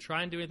game. He doesn't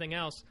try and do anything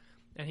else,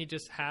 and he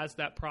just has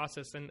that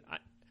process. And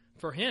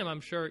for him,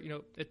 I'm sure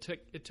it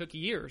took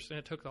years, and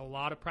it took a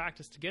lot of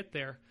practice to get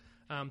there,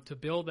 to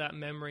build that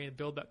memory and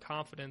build that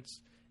confidence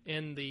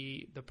in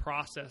the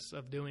process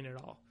of doing it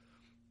all.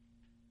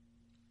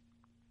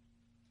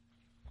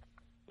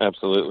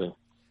 Absolutely.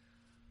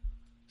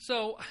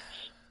 So,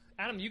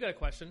 Adam, you got a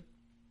question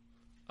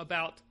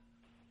about.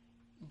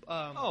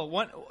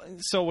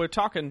 So we're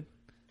talking,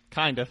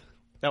 kind of.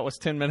 That was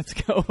 10 minutes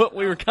ago, but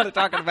we were kind of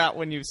talking about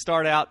when you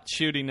start out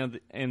shooting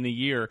in the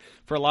year.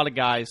 For a lot of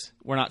guys,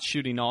 we're not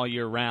shooting all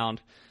year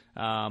round.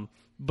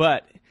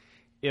 But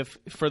if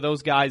for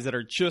those guys that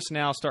are just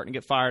now starting to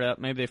get fired up,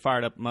 maybe they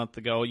fired up a month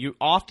ago, you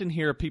often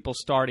hear people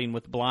starting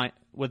with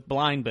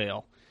blind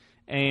bail.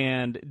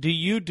 And do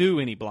you do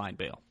any blind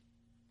bail?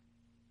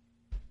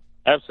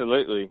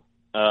 Absolutely.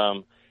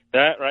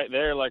 That right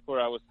there,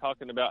 where I was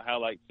talking about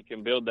how you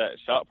can build that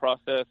shot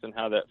process and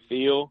how that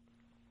feel,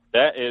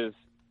 that is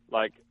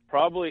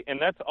probably,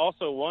 and that's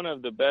also one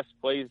of the best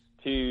plays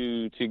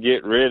to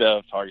get rid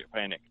of target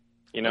panic,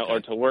 or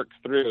to work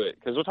through it.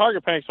 Because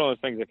target panic is one of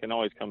those things that can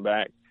always come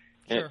back,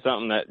 and It's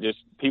something that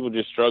people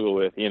just struggle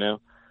with,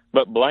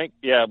 But blind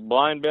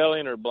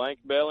bailing or blank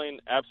bailing,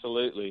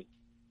 absolutely,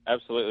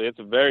 it's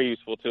a very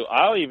useful tool.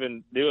 I'll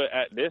even do it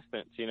at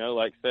distance,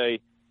 say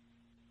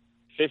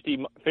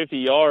 50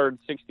 yards,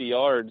 60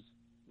 yards,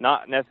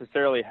 not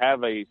necessarily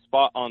have a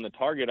spot on the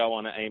target I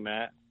want to aim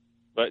at,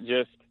 but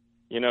just,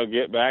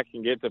 get back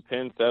and get the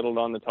pin settled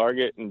on the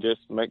target and just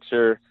make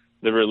sure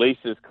the release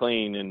is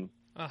clean and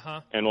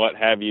what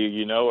have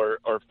you,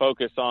 or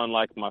focus on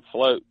like my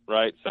float,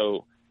 right?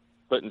 So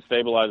putting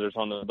stabilizers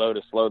on the bow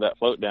to slow that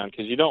float down,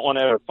 because you don't want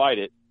to ever fight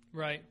it.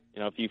 Right.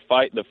 If you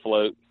fight the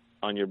float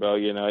on your bow,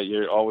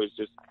 you're always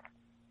just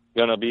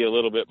going to be a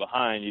little bit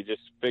behind. You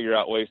just figure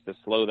out ways to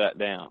slow that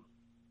down.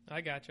 I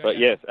got you. But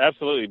yes,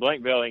 absolutely.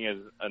 Blank belling is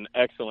an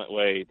excellent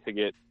way to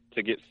get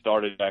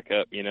started back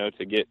up,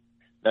 to get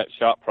that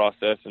shot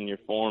process and your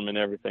form and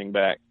everything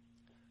back.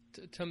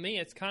 To me,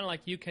 it's kind of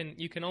like you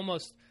can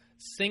almost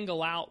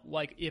single out,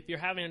 like if you're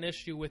having an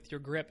issue with your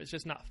grip, it's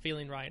just not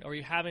feeling right, or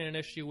you're having an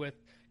issue with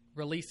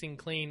releasing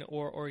clean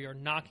or your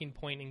knocking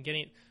point and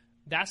getting,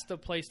 that's the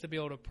place to be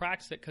able to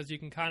practice it, because you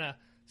can kind of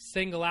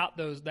single out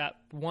that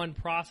one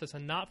process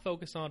and not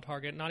focus on a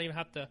target, not even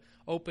have to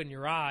open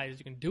your eyes.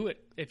 You can do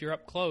it if you're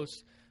up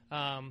close,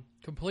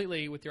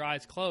 completely with your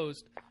eyes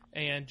closed,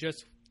 and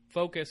just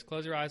focus,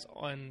 close your eyes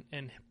on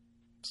and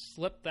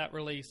slip that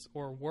release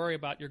or worry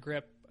about your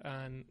grip,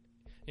 and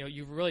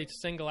you really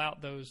single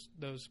out those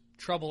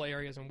trouble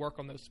areas and work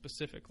on those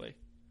specifically.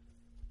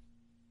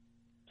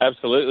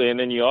 Absolutely. And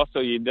then you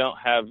don't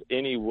have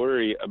any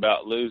worry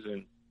about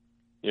losing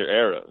your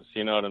arrows.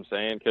 You know what I'm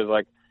saying? Because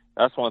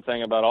that's one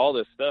thing about all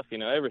this stuff,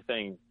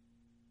 everything,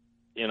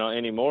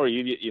 anymore,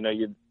 it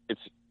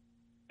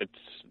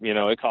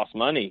costs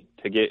money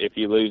to get, if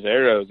you lose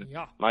arrows.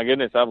 Yeah. My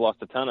goodness, I've lost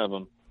a ton of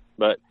them.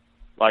 But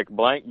like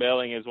blank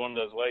belling is one of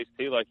those ways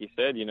too, like you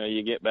said,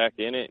 you get back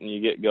in it and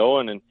you get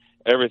going and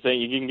everything,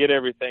 you can get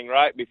everything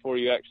right before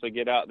you actually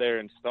get out there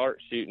and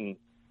start shooting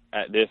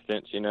at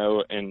distance,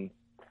 and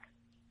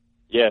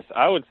yes,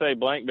 I would say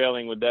blank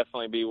belling would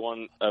definitely be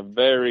a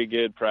very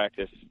good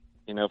practice,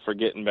 for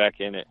getting back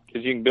in it,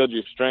 because you can build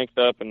your strength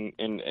up and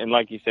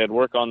like you said,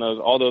 work on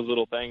all those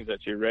little things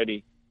that you're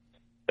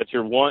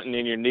wanting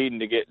and you're needing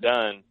to get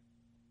done,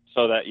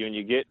 so that when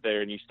you get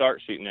there and you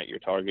start shooting at your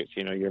targets,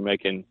 you're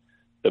making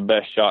the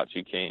best shots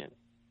you can.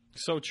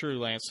 So true,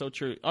 Lance. So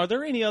true. Are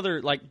there any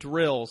other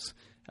drills?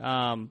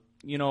 As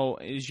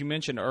you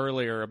mentioned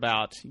earlier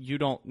about you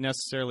don't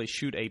necessarily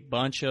shoot a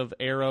bunch of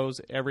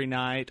arrows every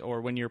night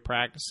or when you're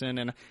practicing,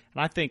 and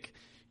I think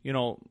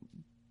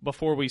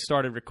before we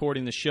started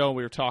recording the show,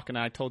 we were talking,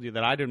 and I told you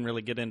that I didn't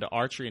really get into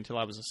archery until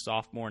I was a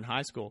sophomore in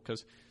high school,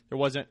 because there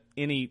wasn't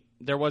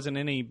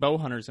any bow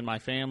hunters in my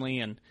family,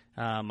 and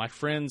my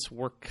friends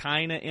were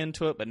kind of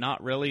into it, but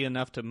not really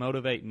enough to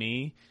motivate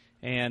me.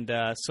 And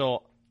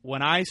so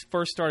when I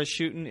first started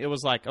shooting, it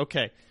was like,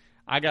 okay,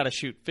 I got to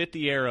shoot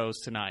 50 arrows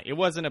tonight. It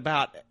wasn't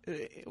about,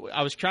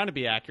 I was trying to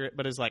be accurate,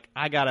 but it's like,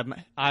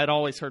 I'd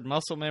always heard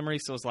muscle memory.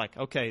 So it's like,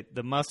 okay,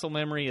 the muscle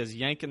memory is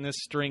yanking this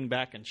string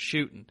back and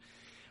shooting.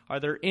 Are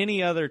there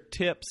any other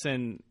tips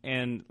and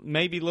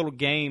maybe little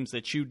games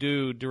that you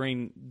do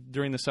during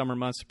the summer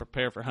months to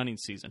prepare for hunting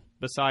season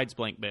besides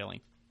blank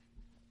bailing?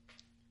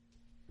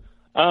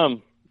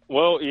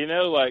 Well,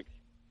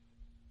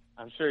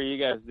 I'm sure you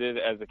guys did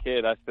it as a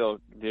kid. I still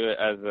do it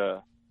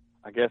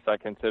I guess I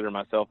consider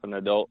myself an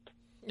adult.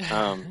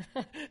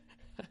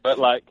 But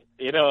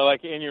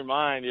in your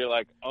mind, you're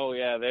like, oh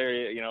yeah,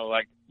 there,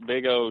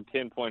 big old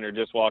 10-pointer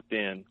just walked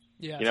in,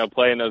 yes.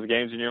 Playing those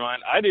games in your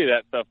mind. I do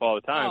that stuff all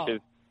the time,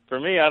 because for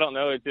me, I don't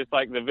know, it's just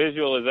like the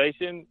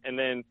visualization, and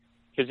then,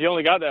 because you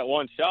only got that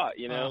one shot,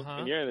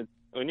 when you're in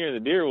the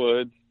deer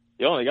woods,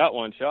 you only got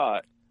one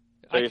shot.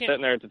 So you're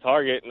sitting there at the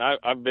target, and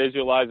I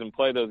visualize and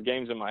play those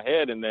games in my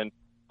head, and then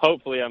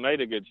hopefully I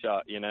made a good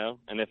shot,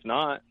 and if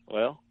not,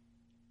 well,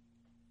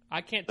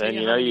 I can't tell then,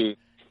 you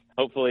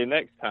hopefully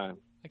next time.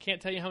 I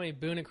can't tell you how many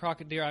Boone and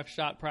Crockett deer I've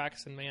shot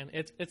practicing, man.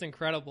 It's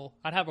incredible.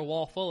 I'd have a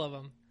wall full of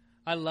them.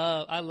 I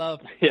love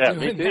yeah,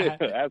 doing me too.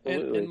 that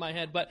Absolutely. in my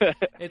head. But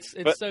it's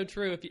so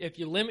true. If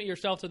you limit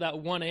yourself to that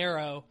one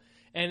arrow,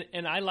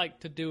 and I like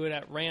to do it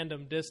at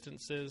random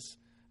distances,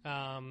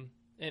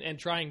 and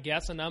try and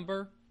guess a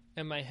number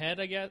in my head,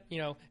 I guess,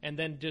 and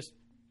then just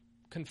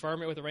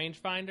confirm it with a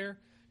rangefinder,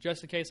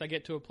 just in case I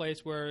get to a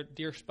place where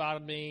deer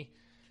spotted me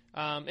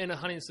in a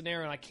hunting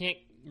scenario and I can't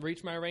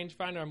reach my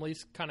rangefinder. I'm at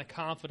least kind of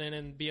confident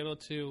and be able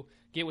to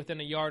get within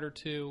a yard or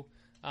two,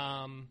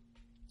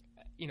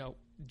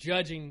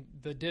 judging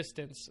the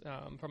distance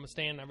from a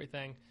stand and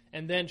everything,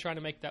 and then trying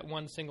to make that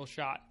one single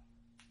shot.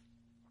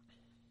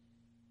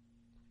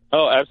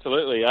 Oh,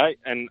 absolutely. I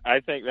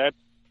think that's,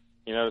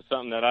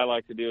 something that I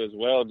like to do as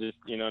well, just,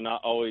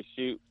 not always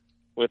shoot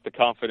with the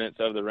confidence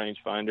of the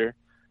rangefinder.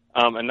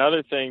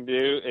 Another thing,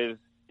 is,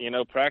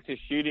 practice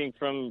shooting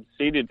from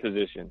seated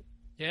position.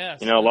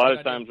 Yes. A lot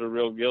of times we're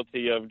real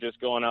guilty of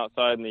just going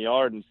outside in the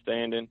yard and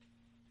standing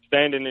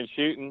and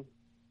shooting.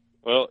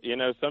 Well,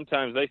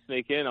 sometimes they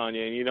sneak in on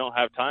you and you don't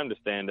have time to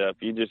stand up.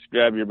 You just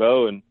grab your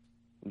bow and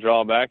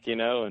draw back,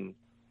 and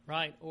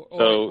right.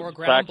 So or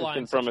ground practicing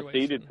blind from situation.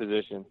 a seated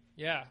position.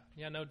 Yeah,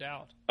 no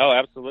doubt. Oh,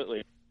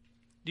 absolutely.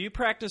 Do you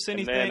practice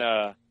anything?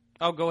 And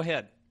then, go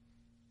ahead.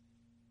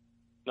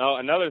 No,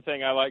 another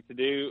thing I like to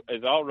do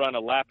is I'll run a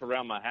lap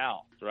around my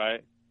house,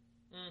 right?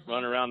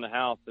 run around the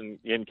house and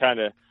kind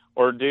of,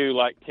 or do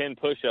like 10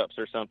 push-ups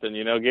or something,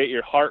 get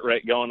your heart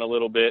rate going a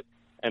little bit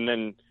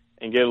and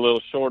get a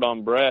little short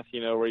on breath,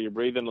 where you're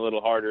breathing a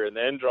little harder, and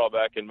then draw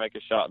back and make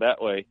a shot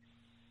that way.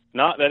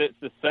 Not that it's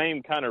the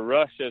same kind of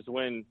rush as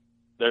when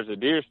there's a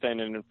deer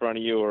standing in front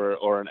of you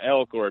or an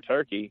elk or a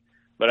turkey,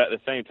 but at the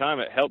same time,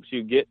 it helps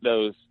you get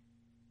those,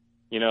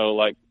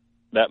 like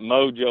that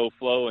mojo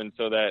flowing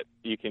so that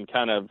you can it's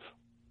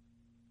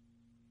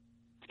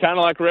kind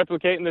of like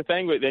replicating the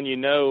thing, but then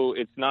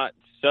it's not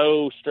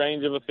so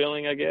strange of a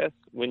feeling, I guess,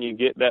 when you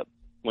get that,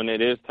 when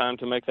it is time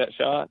to make that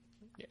shot.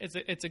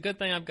 It's a good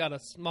thing I've got a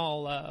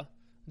small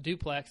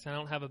duplex and I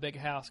don't have a big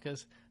house,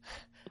 because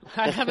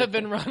I haven't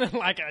been running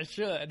like I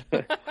should.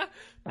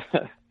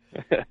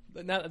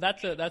 Now,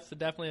 that's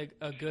definitely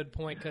a good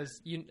point,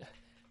 because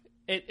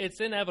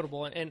it's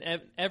inevitable,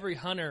 and every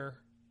hunter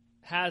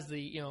has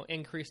the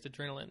increased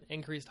adrenaline,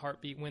 increased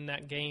heartbeat when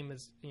that game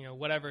is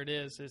whatever it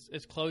is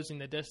closing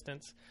the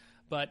distance.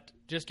 But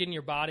just getting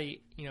your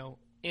body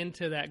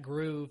into that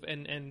groove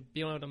and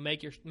being able to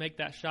make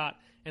that shot,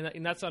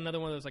 and that's another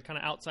one of those like kind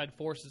of outside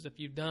forces. If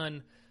you've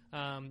done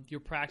your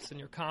practice and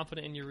you're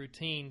confident in your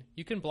routine,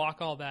 you can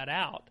block all that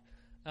out,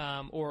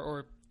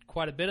 or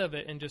quite a bit of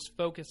it, and just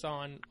focus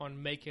on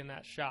making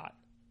that shot.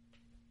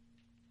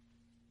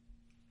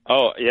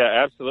 Oh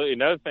yeah, absolutely.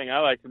 Another thing I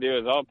like to do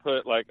is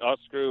I'll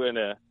screw in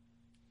a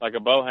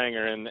bow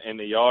hanger in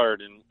the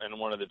yard in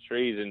one of the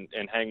trees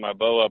and hang my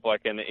bow up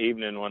like in the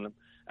evening when I'm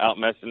out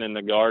messing in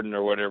the garden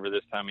or whatever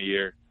this time of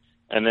year,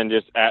 and then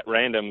just at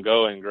random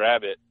go and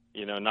grab it,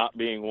 not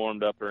being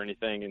warmed up or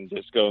anything, and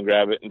just go and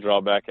grab it and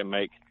draw back and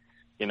make,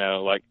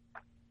 like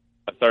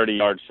a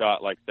 30-yard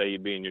shot, like say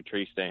you'd be in your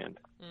tree stand,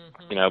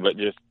 but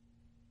just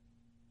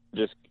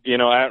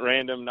at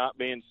random, not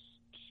being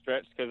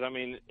stretched, because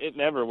it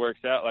never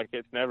works out. Like,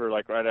 it's never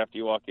like right after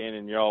you walk in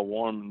and you're all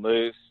warm and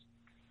loose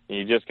and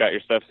you just got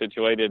your stuff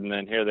situated and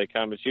then here they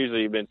come. It's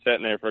usually you've been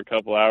sitting there for a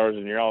couple hours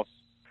and you're all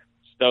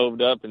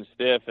stoved up and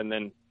stiff, and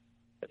then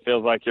it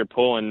feels like you're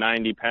pulling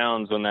 90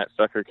 pounds when that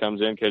sucker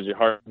comes in because your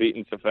heart's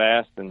beating so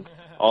fast and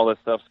all this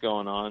stuff's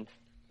going on.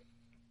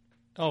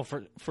 Oh,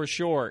 for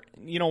sure.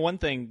 One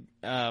thing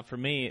for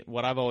me,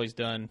 what I've always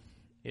done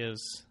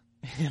is,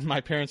 in my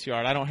parents'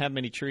 yard, I don't have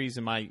many trees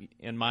in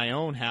my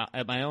own house,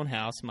 at my own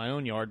house, my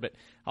own yard, but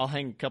I'll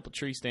hang a couple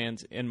tree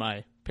stands in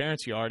my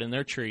parents' yard in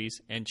their trees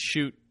and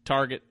shoot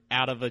target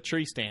out of a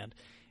tree stand.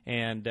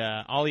 And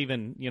I'll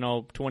even,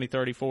 20,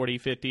 30, 40,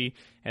 50,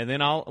 and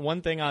then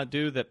one thing I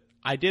do that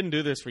I didn't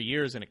do this for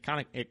years, and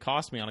it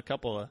cost me on a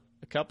couple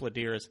of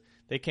deer, is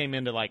they came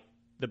into like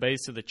the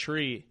base of the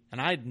tree, and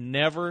I'd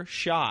never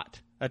shot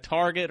a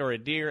target or a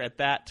deer at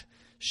that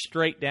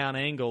straight down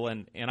angle,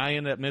 and I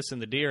ended up missing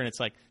the deer. And it's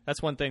like,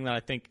 that's one thing that I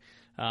think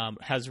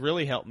has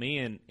really helped me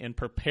in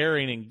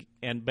preparing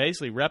and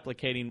basically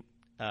replicating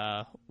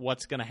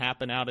what's going to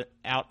happen out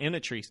in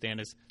a tree stand.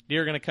 Is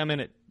deer are going to come in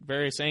at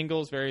various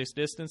angles, various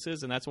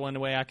distances, and that's one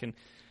way I can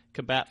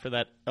combat for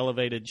that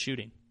elevated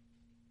shooting.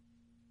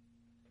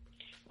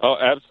 Oh,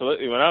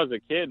 absolutely. When I was a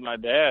kid, my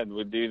dad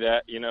would do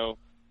that,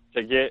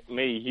 to get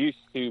me used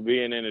to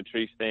being in a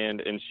tree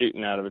stand and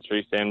shooting out of a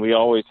tree stand. We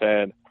always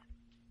had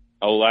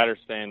a ladder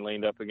stand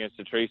leaned up against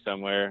a tree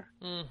somewhere,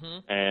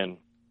 and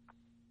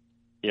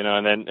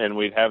and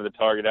we'd have the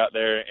target out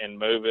there and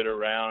move it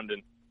around.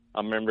 And I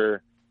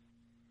remember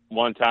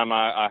one time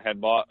I had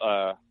bought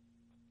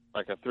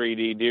like a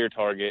 3D deer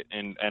target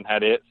and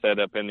had it set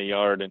up in the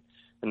yard,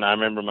 and I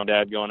remember my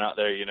dad going out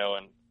there,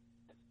 and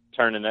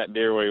turning that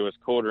deer where he was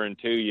quartering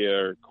to you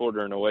or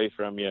quartering away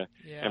from you,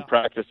 and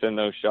practicing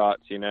those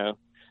shots.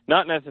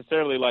 Not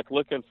necessarily like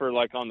looking for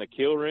like on the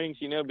kill rings,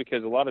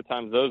 because a lot of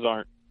times those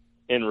aren't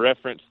in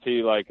reference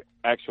to like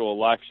actual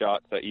life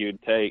shots that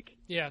you'd take.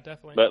 Yeah,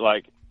 definitely. But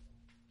like,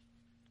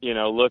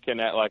 looking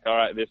at like, all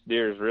right, this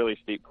deer is really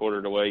steep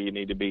quartered away. You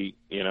need to be,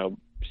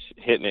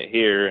 hitting it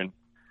here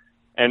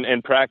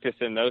and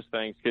practicing those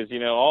things. Cause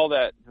all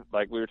that,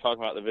 like we were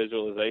talking about the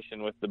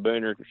visualization with the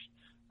booners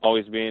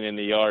always being in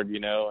the yard,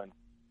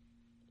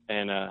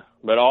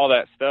 but all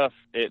that stuff,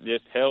 it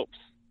just helps.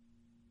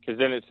 Cause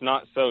then it's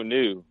not so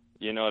new.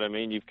 You know what I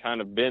mean? You've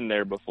kind of been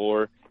there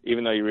before,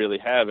 even though you really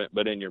haven't,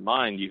 but in your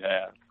mind you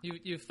have.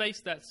 You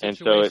faced that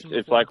situation. And so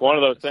it's like one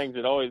of those things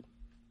that always,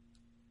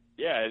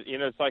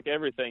 it's like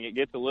everything. It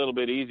gets a little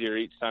bit easier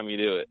each time you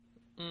do it.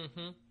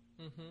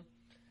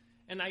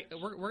 And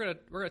we're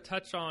gonna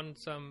touch on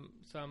some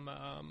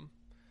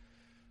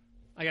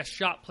I guess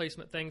shot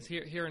placement things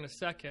here in a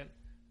second.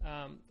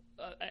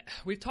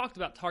 We've talked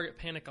about target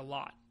panic a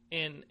lot,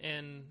 and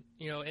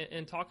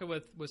in talking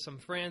with some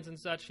friends and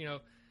such,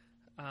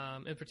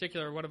 in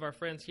particular, one of our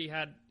friends, he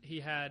had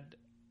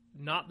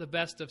not the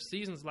best of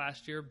seasons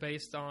last year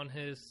based on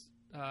his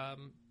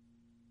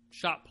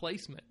shot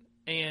placement,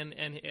 and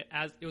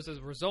it was as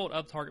a result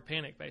of target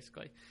panic,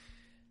 basically.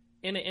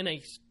 In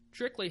a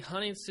strictly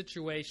hunting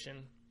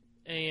situation,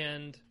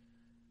 and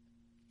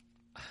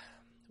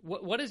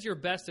what is your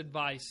best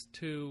advice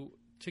to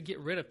get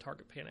rid of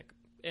target panic?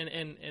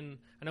 And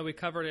I know we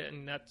covered it,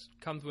 and that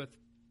comes with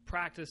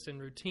practice and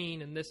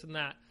routine and this and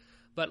that.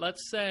 But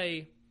let's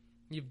say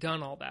you've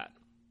done all that,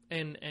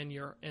 and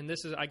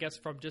this is, I guess,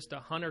 from just a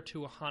hunter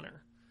to a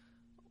hunter.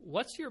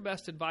 What's your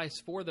best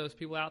advice for those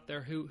people out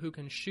there who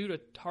can shoot a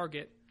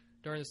target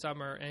during the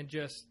summer and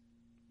just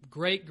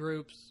great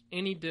groups,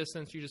 any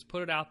distance, you just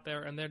put it out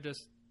there, and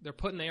they're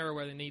putting the arrow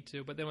where they need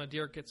to, but then when a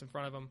deer gets in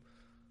front of them,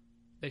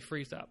 they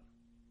freeze up.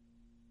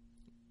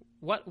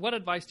 What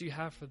advice do you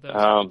have for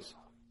those?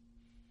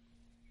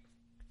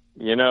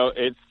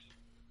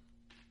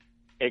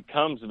 It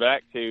comes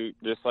back to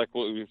just like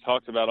what we've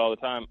talked about all the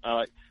time.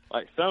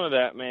 Like some of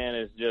that, man,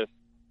 is just,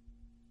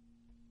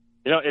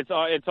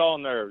 it's all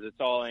nerves, it's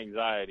all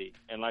anxiety,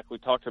 and like we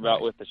talked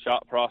about with the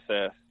shot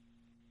process,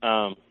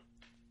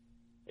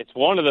 it's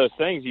one of those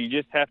things you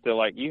just have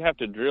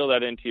to drill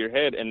that into your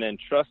head and then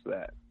trust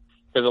that.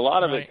 Because a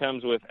lot of it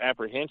comes with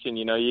apprehension.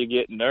 You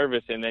get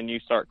nervous and then you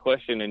start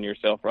questioning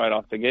yourself right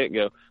off the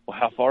get-go. Well,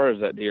 how far is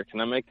that deer? Can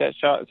I make that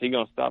shot? Is he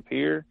going to stop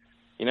here?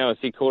 Is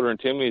he quartering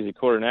to me? Is he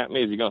quartering at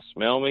me? Is he going to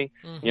smell me?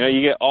 Mm-hmm.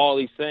 You get all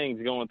these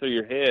things going through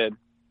your head,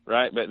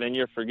 right? But then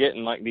you're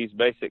forgetting like these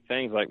basic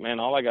things like, man,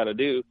 all I got to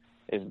do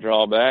is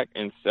draw back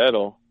and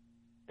settle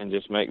and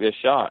just make this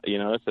shot.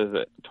 This is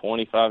a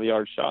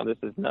 25-yard shot. This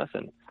is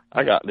nothing.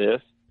 I got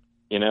this,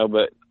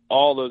 but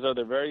all those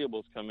other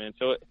variables come in.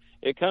 So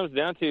it comes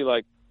down to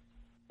like,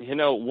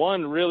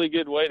 one really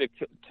good way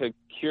to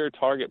cure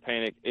target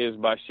panic is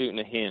by shooting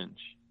a hinge,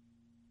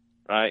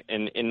 right?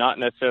 And not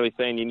necessarily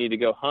saying you need to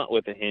go hunt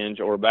with a hinge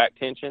or back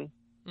tension,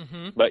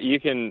 but you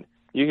can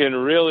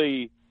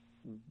really,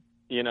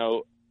 you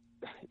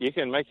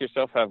can make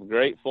yourself have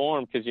great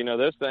form because,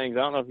 those things,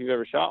 I don't know if you've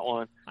ever shot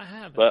one. I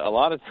haven't. But a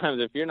lot of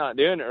times if you're not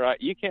doing it right,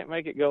 you can't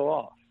make it go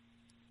off.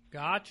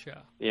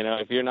 Gotcha.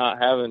 If you're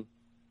not having.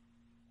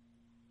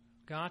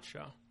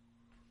 Gotcha.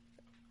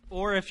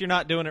 Or if you're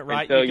not doing it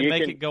right, so you can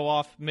make it go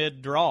off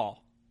mid-draw.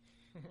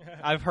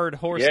 I've heard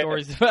horror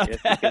stories about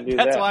that.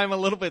 That's why I'm a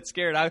little bit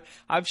scared.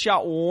 I've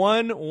shot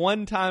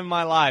one time in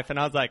my life, and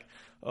I was like,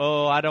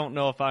 oh, I don't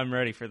know if I'm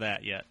ready for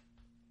that yet.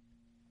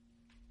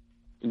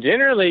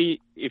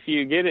 Generally, if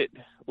you get it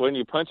when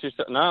you punch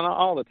yourself, not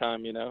all the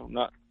time,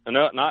 not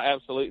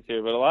absolute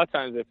here, but a lot of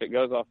times if it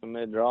goes off a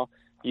mid-draw,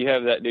 you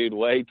have that dude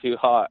way too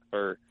hot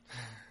for,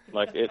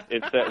 like,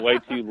 it's that way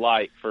too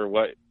light for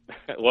what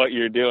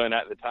you're doing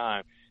at the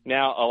time.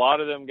 Now, a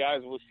lot of them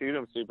guys will shoot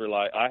them super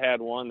light. I had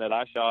one that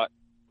I shot,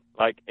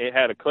 like, it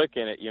had a click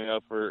in it,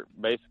 for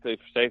basically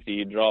for safety.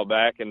 You draw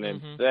back and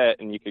then set,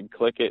 and you could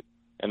click it,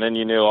 and then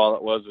you knew all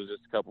it was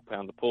just a couple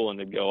pounds of pull, and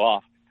it'd go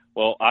off.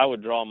 Well, I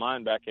would draw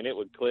mine back, and it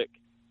would click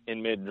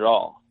in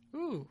mid-draw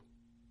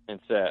and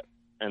set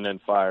and then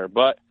fire.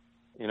 But,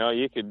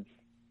 you could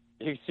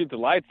shoot the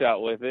lights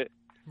out with it,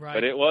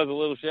 but it was a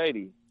little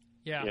shady.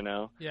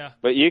 Yeah. Yeah.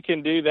 But you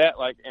can do that,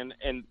 like,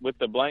 and with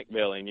the blank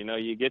belling,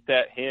 you get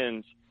that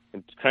hinge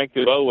and crank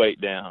the bow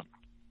weight down.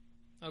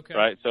 Okay.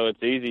 Right? So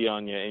it's easy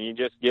on you. And you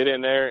just get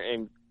in there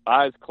and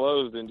eyes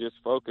closed and just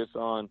focus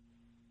on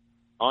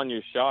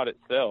your shot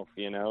itself,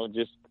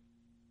 just,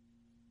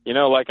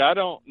 like, I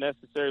don't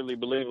necessarily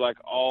believe, like,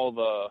 I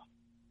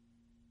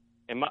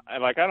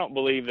don't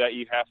believe that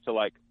you have to,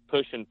 like,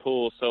 push and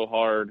pull so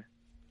hard,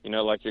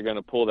 like you're going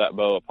to pull that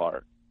bow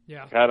apart.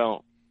 Yeah.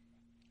 Like,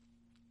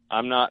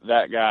 I'm not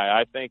that guy.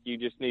 I think you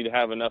just need to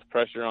have enough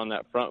pressure on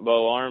that front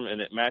bow arm, and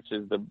it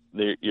matches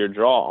your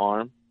draw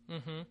arm.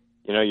 Mm-hmm.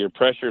 Your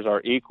pressures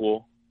are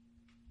equal,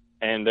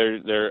 and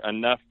they're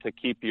enough to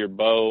keep your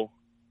bow,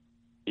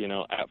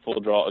 at full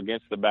draw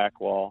against the back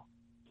wall.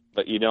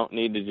 But you don't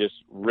need to just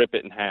rip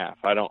it in half.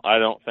 I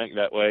don't think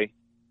that way.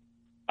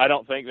 I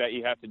don't think that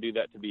you have to do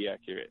that to be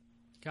accurate.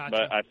 Gotcha.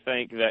 But I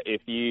think that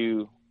if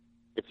you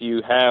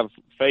have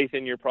faith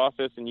in your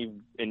process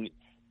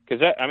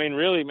because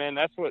really, man,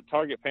 that's what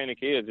target panic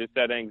is. It's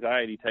that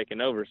anxiety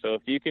taking over. So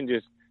if you can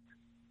just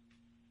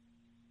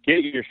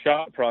get your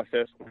shot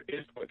process,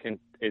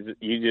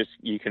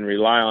 you can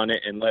rely on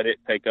it and let it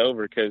take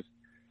over. Because,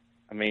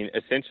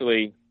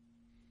 essentially,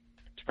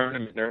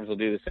 tournament nerves will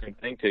do the same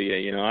thing to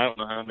you. I don't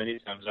know how many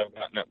times I've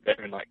gotten up there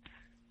and, like,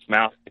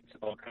 mouth gets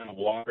all kind of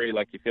watery,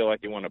 like you feel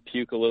like you want to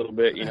puke a little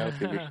bit, because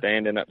you're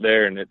standing up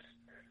there and it's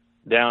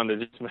down to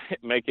just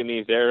making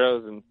these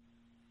arrows, and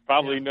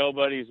probably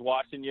nobody's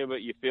watching you,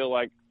 but you feel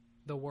like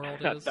the world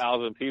is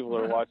 1,000 people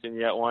are watching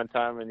you at one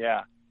time, and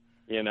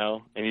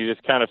and you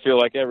just kind of feel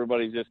like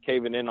everybody's just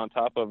caving in on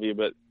top of you,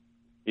 but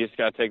you just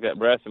got to take that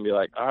breath and be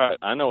like, all right,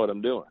 I know what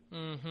I'm doing.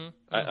 Mm-hmm.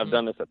 I've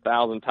done this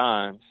 1,000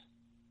 times,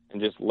 and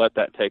just let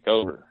that take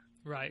over.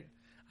 Right.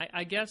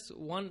 I guess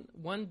one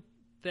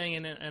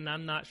thing, and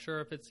I'm not sure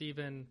if it's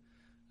even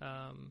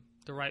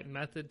the right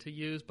method to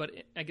use, but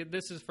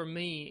this is for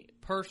me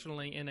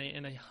personally in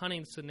a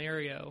hunting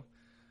scenario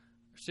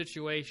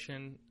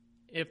situation.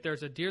 If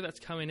there's a deer that's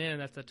coming in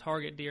that's a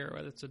target deer,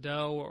 whether it's a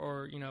doe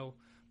or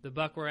the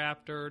buck we're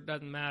after,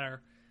 doesn't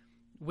matter.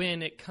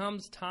 When it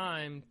comes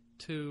time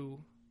to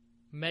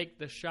make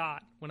the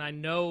shot, when I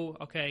know,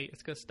 okay,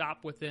 it's going to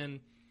stop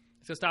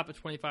at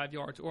 25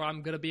 yards, or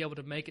I'm going to be able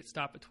to make it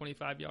stop at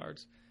 25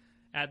 yards.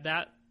 At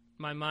that,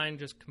 my mind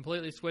just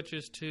completely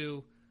switches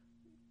to,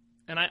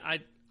 and I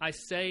I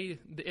say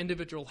the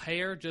individual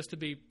hair just to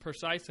be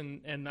precise,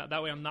 and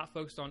that way I'm not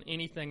focused on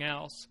anything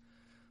else.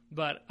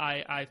 But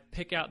I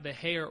pick out the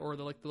hair or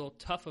the little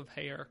tuft of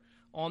hair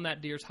on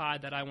that deer's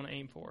hide that I want to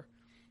aim for.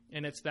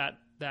 And it's that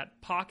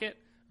pocket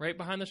right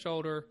behind the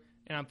shoulder,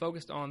 and I'm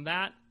focused on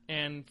that.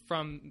 And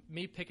from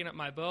me picking up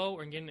my bow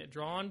and getting it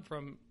drawn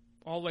from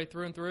all the way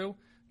through and through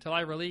till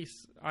I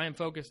release, I am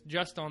focused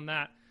just on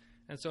that.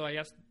 And so I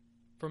guess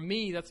for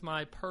me, that's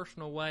my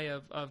personal way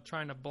of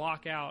trying to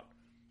block out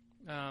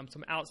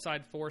some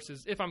outside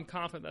forces if I'm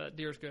confident that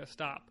deer is going to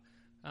stop.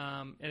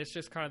 And it's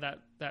just kind of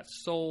that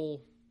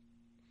sole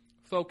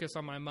focus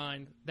on my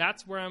mind.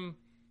 That's where I'm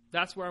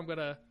going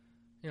to,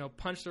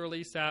 punch the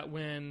release at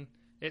when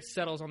it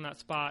settles on that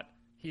spot.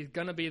 He's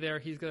going to be there.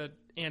 He's going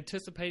to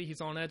anticipate.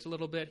 He's on edge a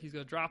little bit. He's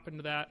going to drop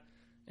into that,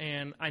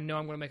 and I know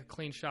I'm going to make a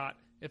clean shot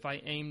if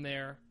I aim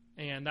there.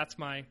 And that's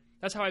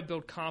how I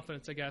build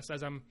confidence, I guess,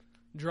 as I'm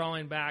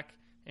drawing back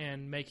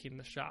and making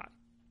the shot.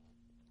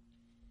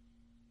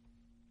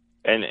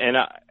 And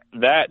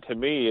that to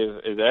me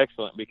is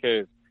excellent,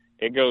 because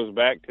it goes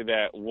back to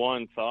that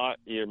one thought.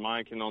 Your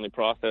mind can only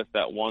process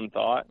that one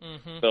thought.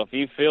 Mm-hmm. So if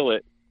you feel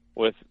it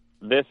with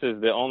this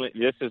is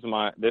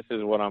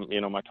what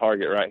I'm, my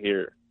target right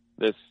here.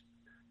 This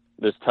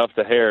tuft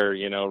of hair,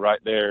 right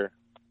there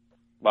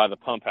by the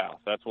pump house.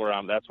 That's where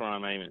I'm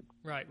aiming.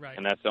 Right.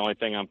 And that's the only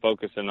thing I'm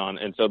focusing on.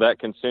 And so that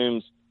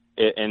consumes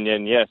it. And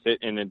then yes,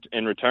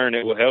 in return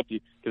it will help you,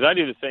 because I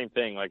do the same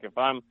thing. Like if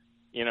I'm,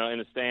 in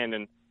the stand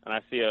and I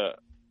see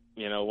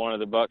one of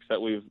the bucks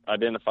that we've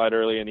identified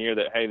early in the year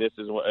that, hey, this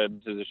is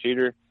a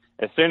shooter.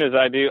 As soon as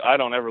I do, I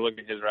don't ever look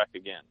at his rack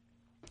again,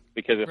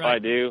 because if I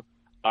do,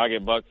 I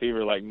get buck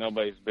fever like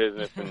nobody's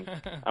business, and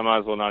I might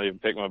as well not even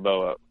pick my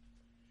bow up.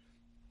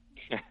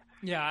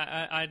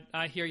 Yeah,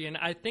 I hear you, and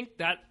I think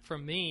that for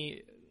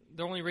me,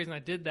 the only reason I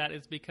did that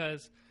is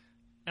because,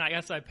 and I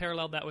guess I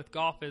paralleled that with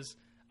golf, is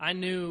I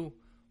knew,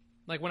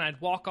 like when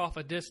I'd walk off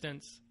a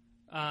distance,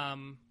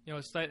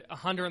 it's like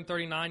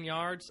 139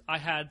 yards. I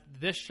had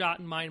this shot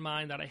in my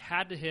mind that I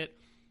had to hit,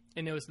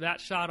 and it was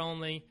that shot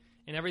only.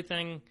 And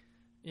everything,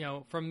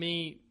 from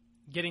me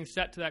getting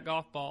set to that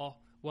golf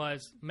ball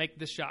was make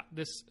this shot,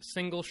 this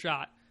single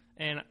shot.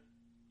 And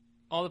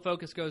all the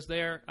focus goes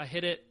there. I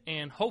hit it,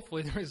 and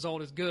hopefully the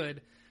result is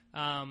good.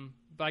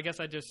 But I guess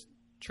I just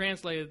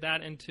translated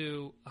that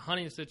into a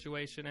hunting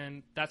situation,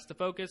 and that's the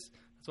focus.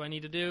 That's what I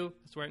need to do.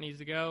 That's where it needs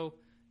to go,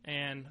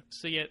 and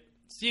see it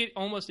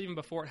almost even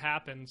before it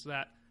happens,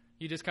 that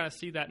you just kind of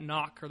see that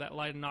knock or that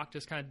light knock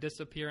just kind of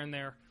disappear in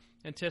there,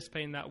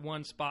 anticipating that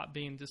one spot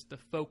being just the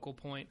focal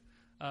point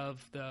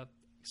of the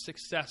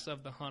success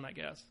of the hunt, I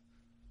guess.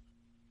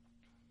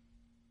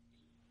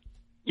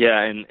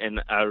 Yeah,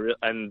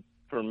 and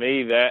for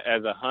me, that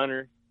as a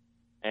hunter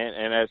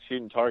and as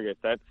shooting targets,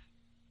 that's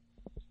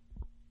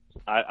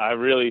I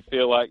really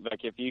feel like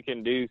if you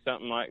can do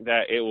something like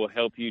that, it will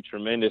help you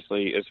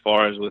tremendously as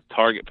far as with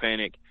target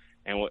panic,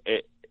 and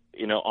it,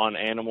 on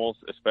animals,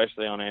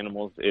 especially on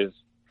animals, is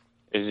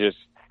just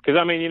because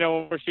when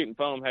we're shooting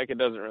foam, heck, it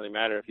doesn't really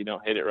matter if you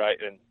don't hit it right,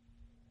 and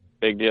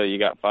big deal, you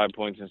got 5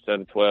 points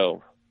instead of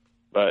 12.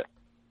 But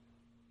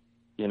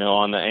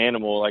on the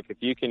animal, like if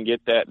you can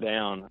get that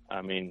down,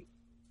 I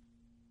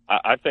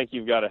think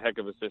you've got a heck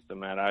of a system,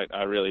 man.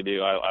 I really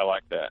do. I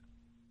like that.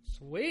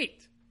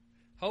 Sweet.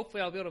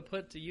 Hopefully I'll be able to put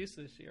it to use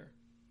this year.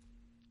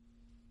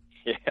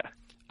 Yeah.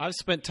 I've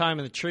spent time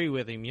in the tree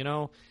with him.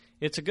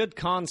 It's a good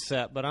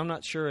concept, but I'm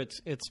not sure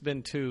it's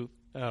been too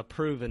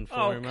proven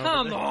for him. Oh,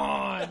 come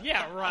on.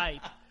 Yeah,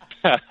 right.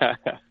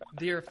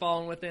 Deer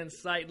falling within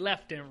sight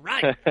left and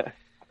right.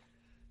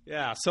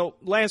 Yeah. So,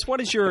 Lance,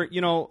 what is your,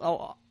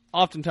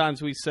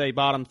 oftentimes we say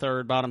bottom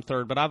third,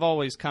 but I've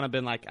always kind of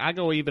been like, I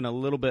go even a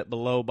little bit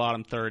below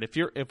bottom third.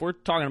 If we're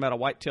talking about a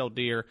white-tailed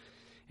deer,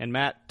 and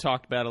Matt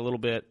talked about a little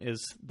bit,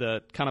 is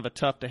the kind of a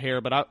tuft of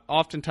hair, but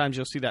oftentimes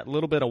you'll see that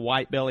little bit of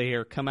white belly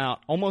hair come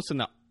out almost in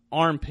the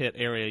armpit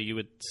area, you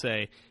would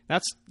say.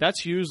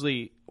 That's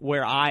usually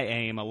where I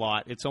aim a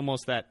lot. It's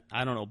almost that,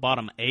 I don't know,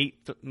 bottom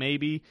eighth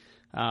maybe.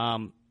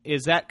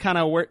 Is that kind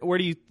of where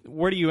do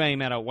you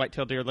aim at a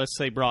white-tailed deer? Let's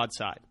say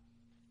broadside.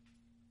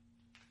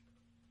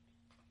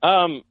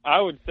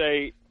 I would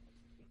say,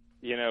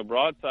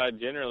 broadside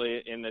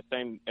generally in the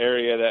same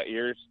area that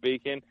you're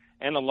speaking,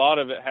 and a lot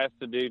of it has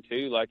to do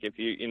too, like if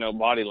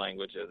body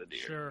language of the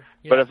deer. Sure.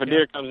 Yeah, but if a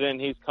deer comes in,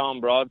 he's calm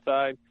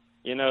broadside,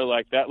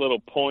 like that little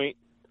point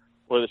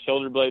where the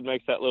shoulder blade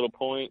makes that little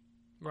point.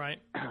 Right.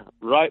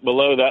 Right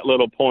below that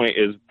little point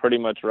is pretty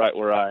much right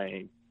where I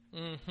aim.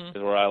 Mm-hmm.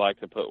 Is where I like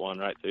to put one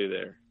right through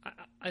there.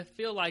 I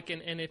feel like,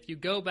 and if you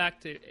go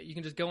back to, you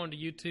can just go onto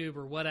YouTube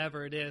or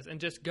whatever it is and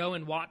just go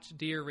and watch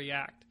deer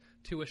react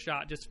to a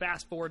shot. Just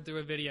fast forward through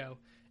a video,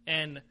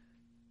 and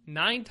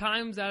 9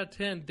 times out of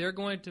 10, they're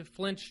going to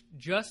flinch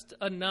just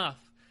enough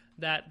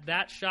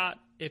that shot,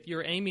 if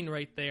you're aiming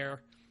right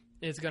there,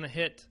 is going to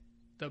hit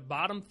the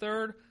bottom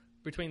third,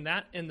 between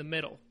that and the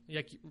middle.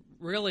 Like,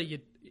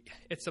 really,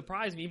 it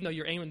surprised me, even though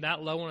you're aiming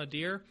that low on a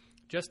deer,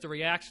 just the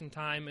reaction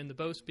time and the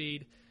bow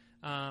speed,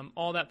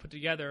 all that put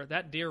together,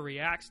 that deer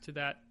reacts to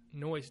that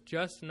noise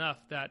just enough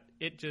that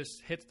it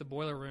just hits the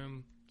boiler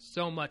room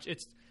so much.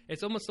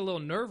 It's almost a little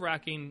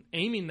nerve-wracking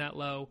aiming that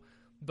low,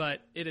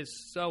 but it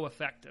is so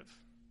effective.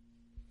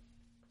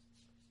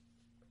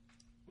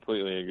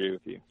 Completely agree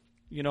with you.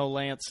 You know,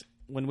 Lance,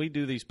 when we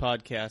do these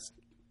podcasts,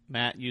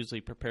 Matt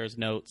usually prepares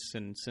notes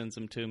and sends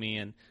them to me,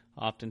 and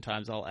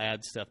oftentimes I'll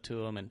add stuff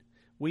to them. And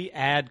we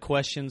add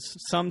questions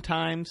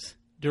sometimes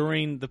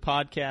during the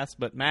podcast,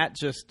 but Matt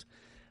just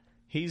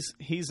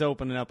he's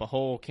opening up a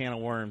whole can of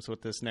worms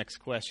with this next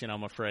question,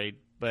 I'm afraid.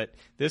 But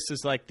this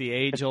is like the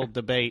age-old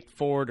debate,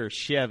 Ford or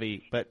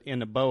Chevy, but in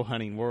the bow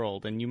hunting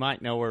world. And you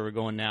might know where we're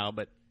going now,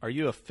 but are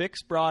you a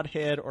fixed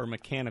broadhead or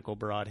mechanical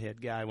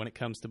broadhead guy when it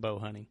comes to bow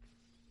hunting?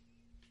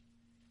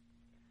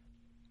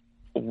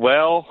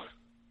 Well,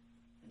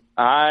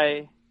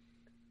 I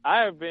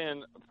have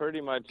been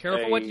pretty much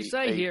Careful what you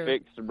say here.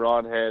 Fixed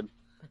broadhead.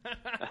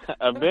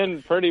 I've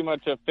been pretty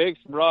much a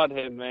fixed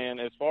broadhead man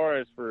as far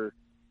as for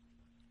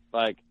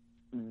like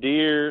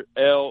deer,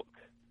 elk.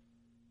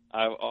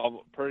 I've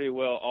pretty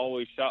well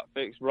always shot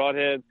fixed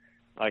broadhead.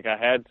 Like I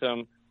had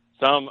some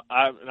I'm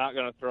not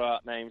going to throw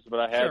out names, but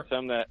I had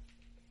some that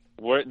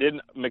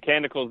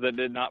mechanicals that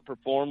did not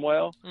perform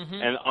well,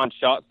 and on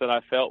shots that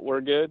I felt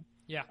were good.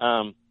 Yeah.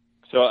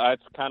 So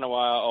that's kind of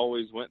why I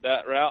always went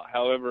that route.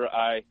 However,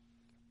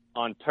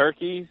 on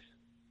turkeys,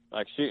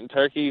 like shooting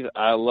turkeys,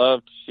 I love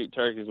to shoot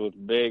turkeys with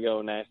big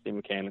old nasty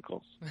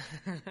mechanicals.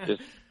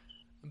 Just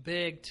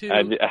big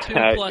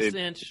two-plus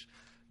inch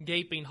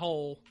gaping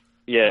hole.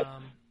 Yes.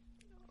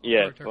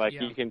 Yes, turkey, like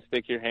you can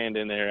stick your hand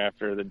in there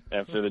after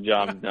the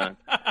job's done.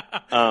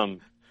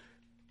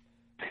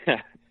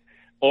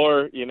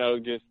 Or,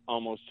 just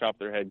almost chop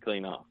their head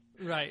clean off.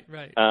 Right.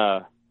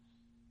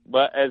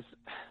 But as,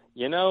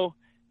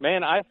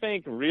 man, I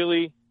think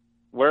really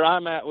where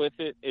I'm at with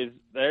it is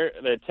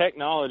the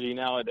technology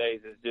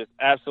nowadays is just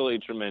absolutely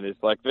tremendous.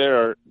 Like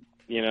there are,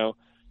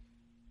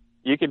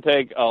 you can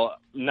take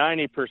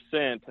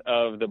 90%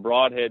 of the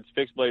broadheads,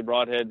 fixed blade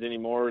broadheads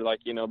anymore. Like,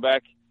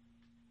 back,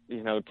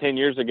 10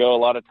 years ago, a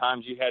lot of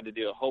times you had to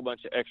do a whole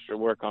bunch of extra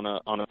work on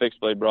a fixed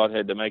blade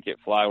broadhead to make it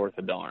fly worth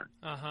a darn.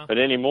 But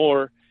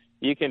anymore,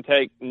 you can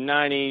take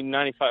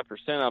 95% of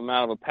them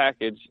out of a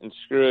package and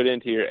screw it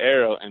into your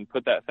arrow and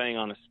put that thing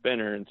on a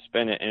spinner and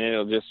spin it, and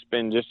it'll just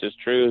spin just as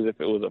true as if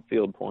it was a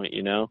field point,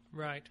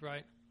 Right.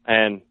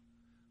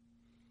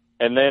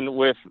 And then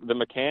with the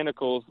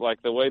mechanicals,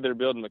 like the way they're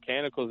building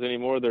mechanicals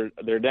anymore,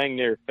 they're dang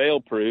near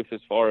fail-proof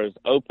as far as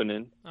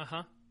opening.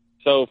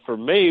 So for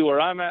me, where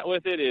I'm at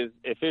with it is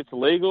if it's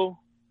legal,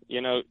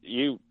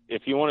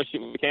 if you want to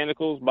shoot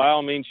mechanicals, by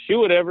all means, shoot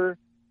whatever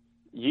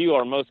you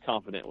are most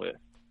confident with.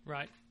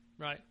 Right.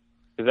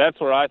 Because that's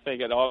where I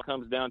think it all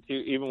comes down to,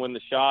 even when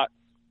the shot,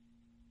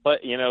 but,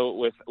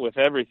 with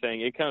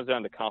everything, it comes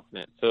down to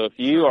confidence. So if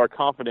you are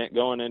confident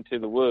going into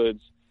the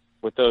woods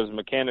with those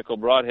mechanical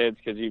broadheads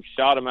because you've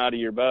shot them out of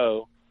your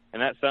bow,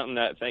 and that's something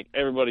that I think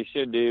everybody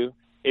should do,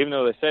 even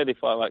though they say they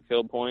fly like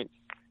field points,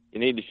 you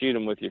need to shoot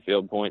them with your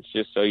field points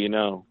just so you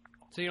know.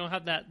 So you don't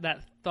have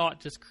that thought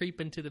just creep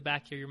into the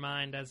back of your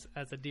mind as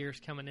a deer's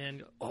coming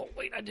in. Oh,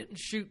 wait, I didn't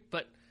shoot,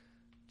 but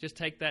just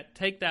take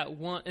that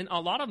one. And a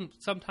lot of them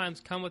sometimes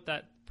come with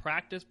that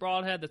practice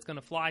broadhead that's going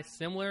to fly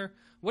similar.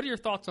 What are your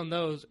thoughts on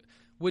those?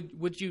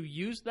 Would you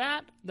use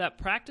that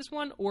practice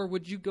one, or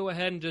would you go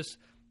ahead and just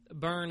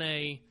burn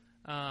a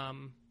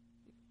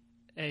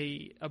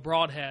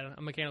broadhead,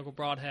 a mechanical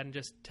broadhead, and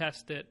just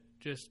test it?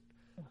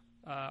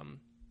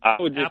 I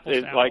would just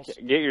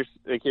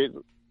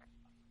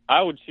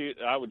I would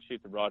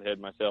shoot the broadhead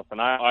myself,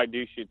 and I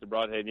do shoot the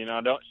broadhead.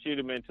 I don't shoot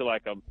them into I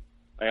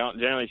don't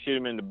generally shoot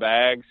them into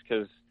bags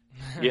because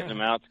getting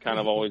them out's kind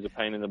of always a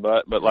pain in the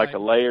butt. But like a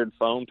layered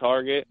foam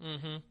target,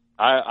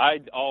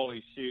 I'll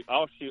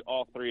shoot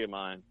all three of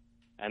mine,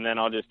 and then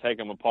I'll just take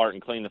them apart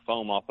and clean the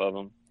foam off of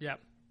them. Yep.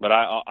 But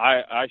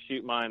I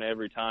shoot mine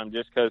every time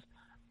just because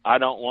I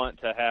don't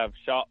want to have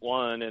shot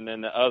one and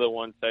then the other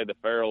one say the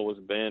ferrule was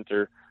bent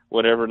or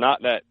whatever.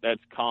 Not that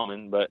that's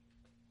common, but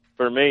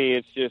for me,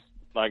 it's just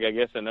like, I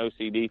guess, an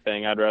OCD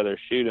thing. I'd rather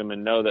shoot them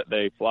and know that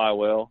they fly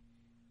well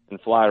and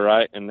fly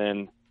right, and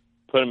then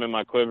put them in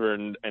my quiver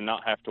and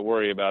not have to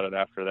worry about it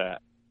after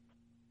that.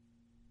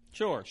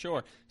 Sure.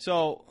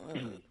 So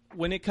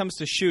when it comes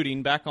to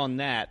shooting, back on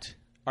that,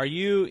 are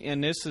you,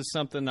 and this is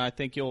something I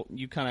think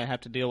you kind of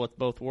have to deal with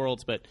both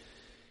worlds, but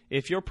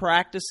if you're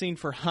practicing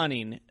for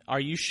hunting, are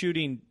you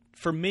shooting?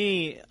 For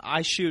me,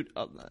 I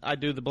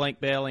do the blank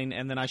bailing,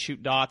 and then I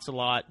shoot dots a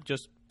lot,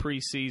 just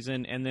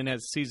preseason, and then as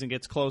the season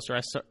gets closer,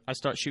 I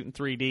start shooting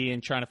 3D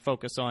and trying to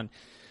focus on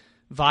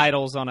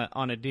vitals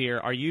on a deer.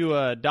 Are you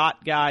a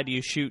dot guy? Do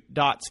you shoot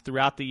dots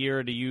throughout the year,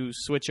 or do you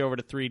switch over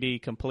to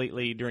 3D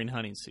completely during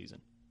hunting season?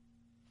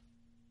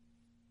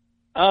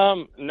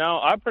 No,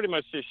 I pretty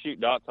much just shoot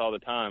dots all the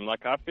time.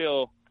 Like I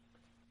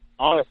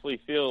honestly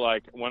feel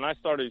like when I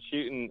started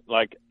shooting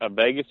like a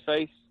Vegas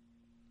face,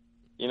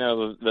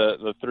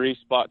 the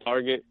 3-spot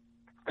target,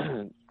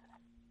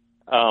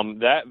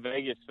 that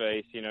Vegas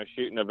face,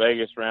 shooting a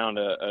Vegas round,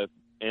 a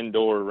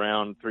indoor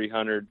round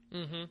 300,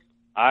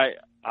 I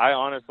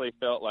honestly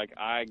felt like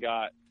I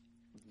got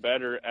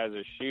better as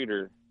a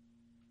shooter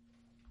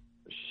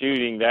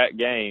shooting that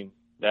game.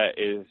 That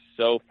is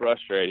so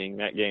frustrating.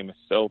 That game is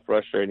so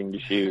frustrating to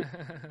shoot.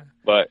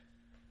 But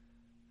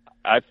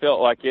I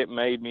felt like it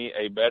made me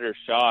a better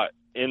shot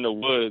in the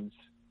woods.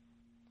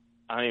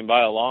 I mean,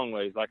 by a long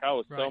ways. Like, I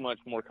was so much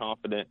more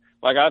confident.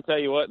 Like, I'll tell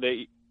you what,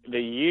 the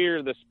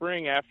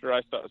spring after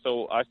I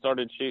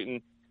started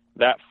shooting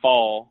that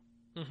fall,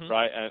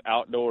 right,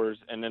 outdoors,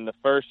 and then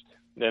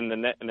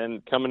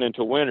then coming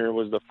into winter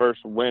was the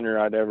first winter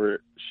I'd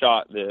ever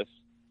shot this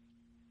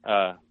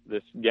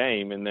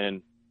game, and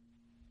then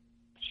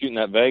shooting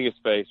that Vegas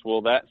space.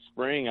 Well, that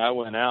spring I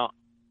went out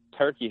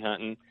turkey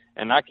hunting,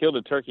 and I killed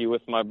a turkey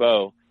with my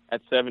bow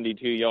at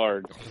 72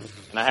 yards,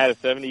 and I had a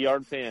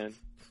 70-yard pin,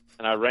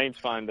 and I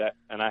rangefind that,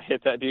 and I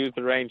hit that dude with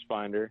the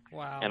rangefinder.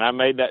 Wow. And I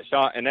made that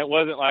shot, and it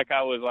wasn't like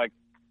I was like,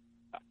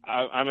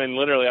 I mean,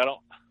 literally, I'm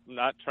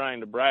not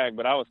trying to brag,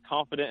 but I was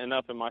confident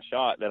enough in my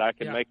shot that I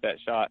could make that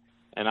shot,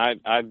 and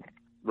I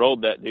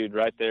rolled that dude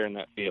right there in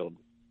that field.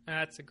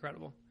 That's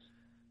incredible.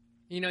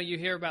 You know, you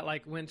hear about,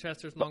 like,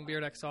 Winchester's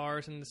Longbeard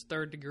XRs and this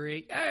third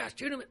degree. Yeah,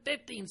 shoot him at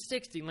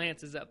 1560.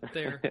 Lance is up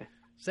there.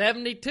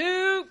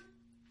 72.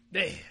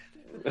 Dead.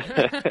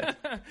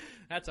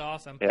 That's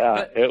awesome. Yeah,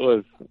 but it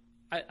was.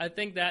 I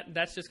think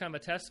that's just kind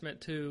of a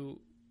testament to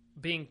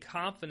being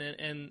confident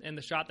in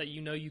the shot that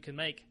you know you can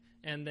make,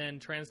 and then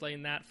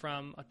translating that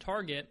from a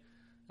target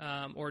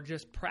or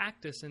just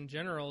practice in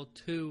general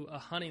to a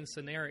hunting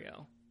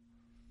scenario.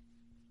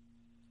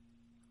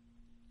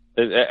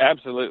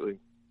 Absolutely.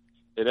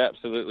 It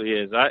absolutely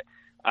is.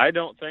 I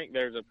don't think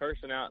there's a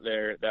person out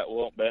there that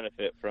won't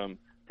benefit from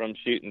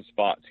shooting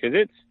spots, because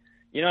it's,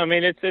 you know, I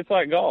mean, it's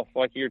like golf,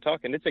 like you're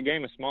talking. It's a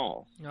game of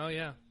smalls. Oh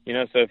yeah. You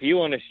know, so if you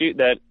want to shoot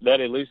that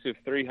elusive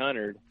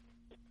 300,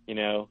 you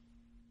know,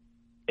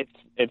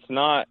 it's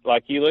not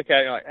like you look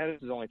at it like, hey,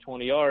 this is only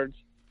 20 yards,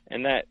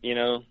 and that, you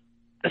know,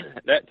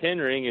 that 10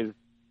 ring is,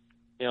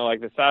 you know, like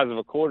the size of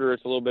a quarter.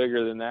 It's a little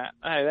bigger than that.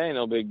 Hey, that ain't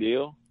no big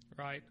deal.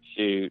 Right.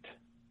 Shoot.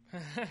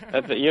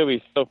 You'll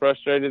be so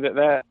frustrated at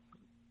that.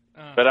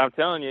 But I'm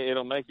telling you,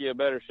 it'll make you a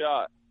better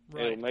shot.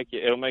 Right.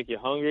 It'll make you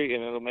hungry,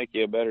 and it'll make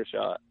you a better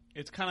shot.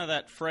 It's kind of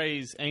that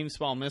phrase, aim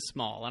small, miss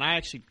small. And I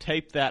actually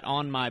taped that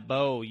on my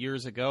bow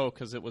years ago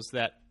because it was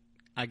that,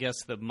 I guess,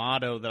 the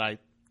motto that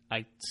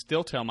I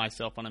still tell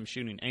myself when I'm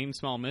shooting, aim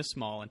small, miss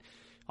small. And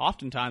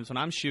oftentimes when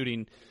I'm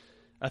shooting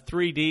a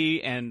 3D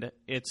and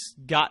it's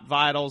got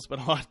vitals, but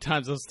a lot of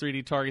times those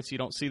 3D targets, you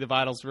don't see the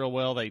vitals real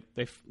well. They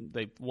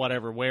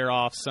whatever, wear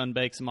off, sun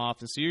bakes them off.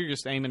 And so you're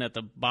just aiming at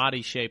the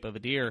body shape of a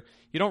deer.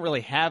 You don't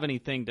really have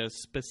anything to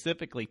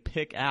specifically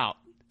pick out.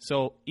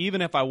 So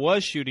even if I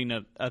was shooting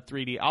a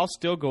 3D, I'll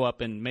still go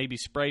up and maybe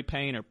spray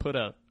paint or put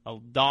a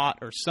dot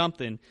or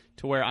something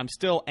to where I'm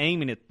still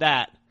aiming at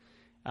that,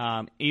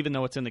 even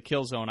though it's in the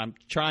kill zone. I'm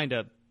trying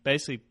to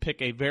basically pick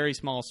a very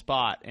small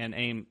spot and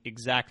aim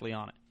exactly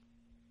on it.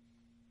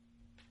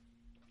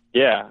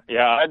 Yeah,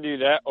 I do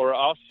that, or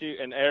I'll shoot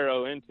an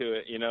arrow into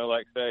it, you know,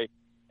 like say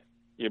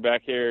you're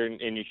back here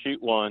and you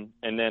shoot one,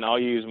 and then I'll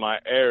use my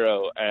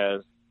arrow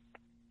as,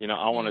 you know,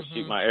 I want to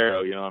shoot my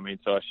arrow, you know what I mean?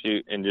 So I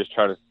shoot and just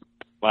try to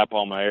slap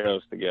all my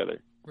arrows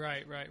together.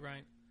 Right.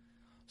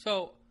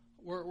 So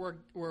we're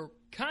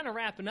kind of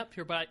wrapping up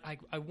here, but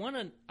I want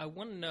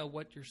to know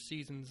what your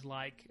season's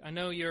like. I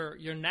know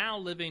you're now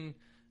living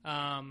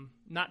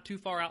not too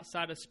far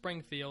outside of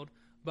Springfield,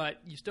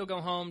 but you still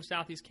go home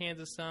southeast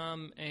Kansas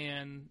some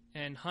and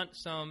hunt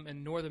some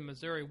in northern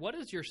Missouri. What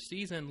is your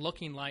season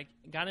looking like?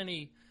 Got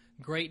any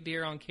great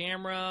deer on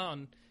camera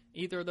on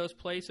either of those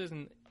places,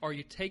 and are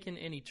you taking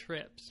any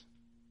trips?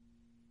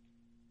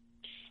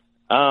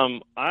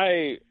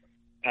 I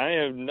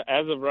am,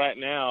 as of right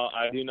now,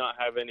 I do not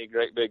have any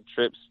great big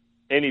trips,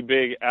 any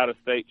big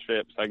out-of-state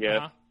trips, I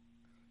guess,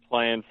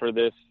 planned for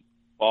this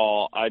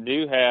fall. I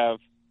do have,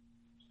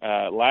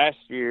 last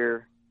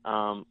year,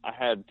 I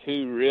had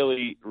two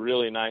really,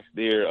 really nice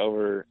deer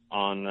over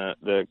on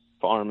the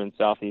farm in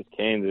southeast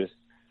Kansas.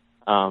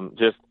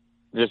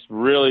 Just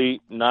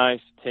really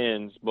nice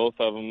tens, both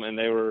of them, and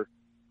they were,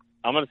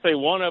 I'm going to say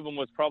one of them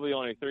was probably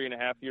only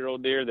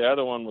 3.5-year-old deer. The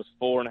other one was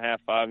 4.5,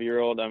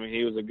 5-year-old. I mean,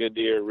 he was a good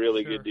deer,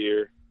 really good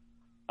deer.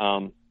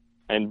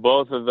 And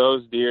both of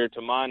those deer,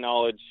 to my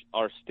knowledge,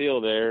 are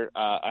still there.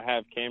 I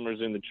have cameras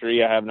in the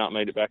tree. I have not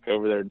made it back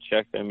over there to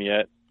check them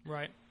yet.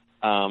 Right.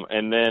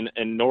 And then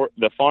in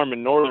the farm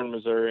in northern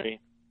Missouri,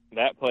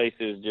 that place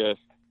is just,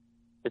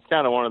 it's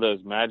kind of one of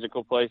those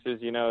magical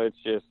places, you know. It's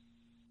just,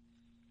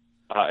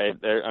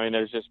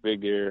 there's just big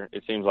deer,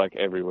 it seems like,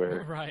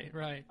 everywhere.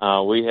 Right.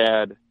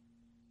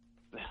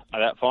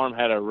 That farm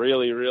had a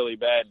really, really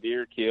bad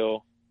deer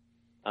kill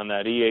on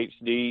that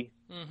EHD,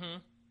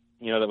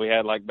 you know, that we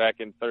had like back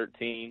in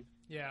 13.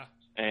 Yeah.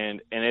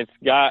 And it's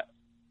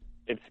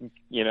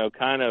you know,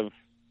 kind of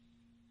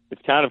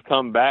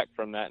come back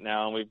from that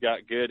now, and we've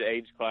got good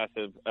age class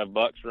of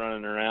bucks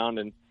running around.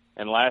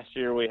 And last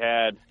year we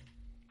had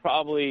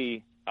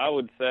probably, I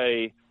would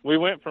say, we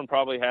went from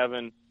probably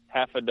having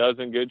half a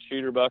dozen good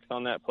shooter bucks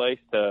on that place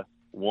to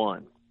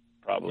one,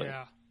 probably.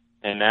 Yeah.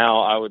 And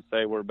now I would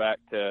say we're back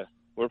to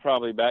we're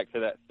probably back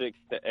to that 6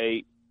 to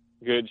 8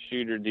 good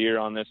shooter deer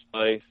on this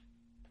place.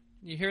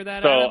 You hear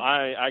that? So Adam?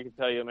 I can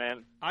tell you,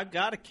 man. I've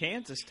got a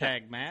Kansas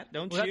tag, Matt.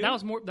 Don't Well, you? that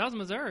was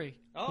Missouri.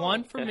 Oh.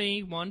 One for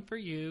me, one for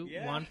you,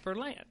 Yeah. one for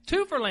Lance.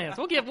 2 for Lance.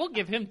 We'll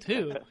give him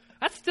 2.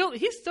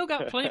 He's still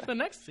got plenty for the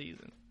next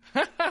season.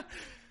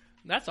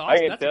 That's awesome. I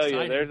can That's tell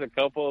exciting. you, there's a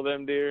couple of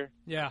them deer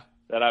Yeah.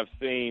 that I've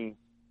seen.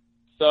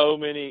 So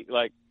many,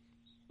 like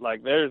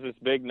there's this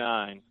big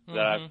 9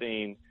 that I've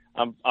seen.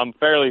 I'm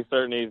fairly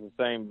certain he's the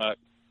same buck.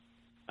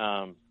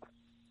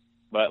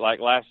 But like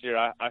last year,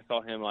 I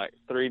saw him like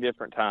 3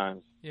 different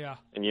times. Yeah.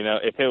 And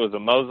if it was a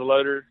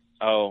muzzleloader,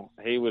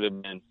 he would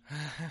have been,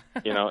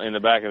 in the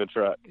back of the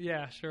truck.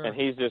 Yeah, sure. And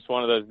he's just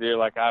one of those deer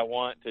like I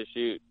want to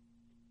shoot.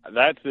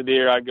 That's the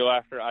deer I'd go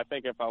after. I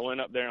think if I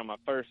went up there on my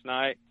first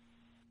night,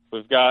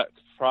 we've got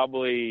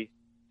probably,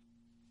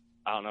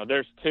 I don't know,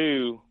 there's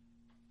 2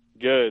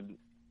 good,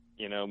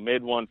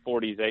 mid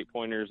 140s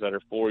 8-pointers that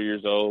are 4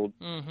 years old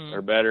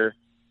or better.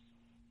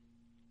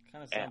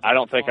 Sounds I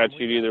don't like think a I'd farm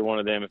shoot we either one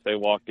of them if they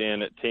walked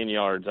in at 10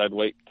 yards. I'd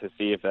wait to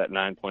see if that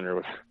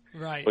 9-pointer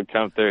Right. would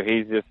come through.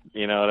 He's just,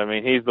 what I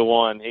mean? He's the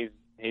one.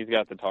 He's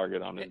got the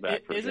target on his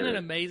back. Isn't it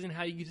amazing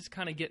how you just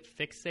kind of get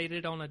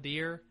fixated on a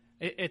deer?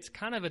 It's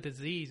kind of a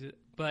disease,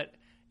 but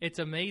it's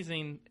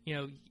amazing.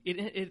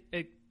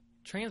 It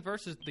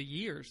transverses the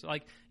years.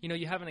 Like,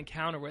 you have an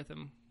encounter with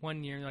him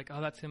one year, and you're like,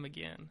 oh, that's him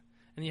again.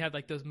 And you have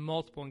like those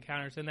multiple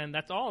encounters, and then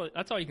that's all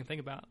you can think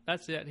about.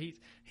 That's it.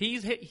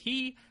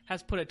 He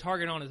has put a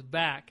target on his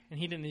back, and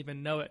he didn't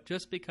even know it,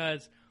 just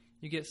because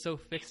you get so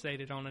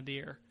fixated on a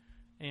deer.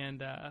 And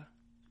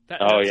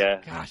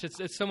gosh,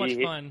 it's so much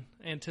fun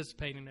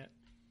anticipating it.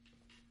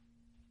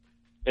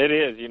 It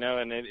is,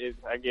 and it is.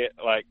 I get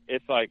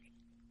it's like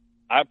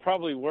I'm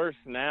probably worse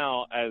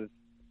now as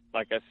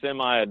like a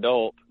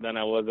semi-adult than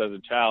I was as a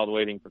child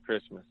waiting for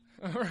Christmas.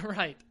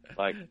 Right.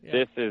 Like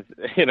Yeah. this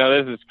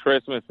is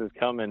Christmas is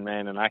coming,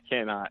 man, and I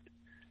can't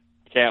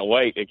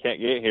wait. It can't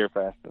get here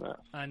fast enough.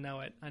 I know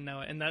it,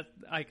 and that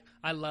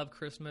I love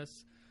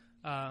Christmas,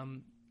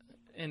 and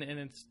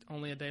it's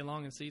only a day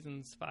long, and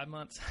season's 5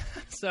 months,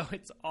 so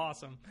it's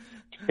awesome.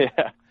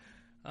 Yeah.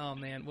 Oh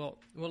man, well,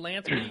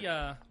 Lance,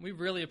 we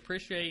really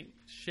appreciate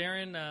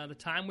sharing the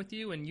time with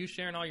you, and you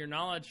sharing all your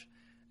knowledge,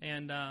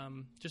 and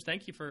just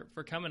thank you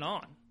for coming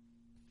on.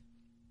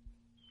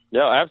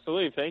 Yeah,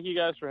 absolutely. Thank you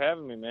guys for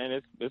having me,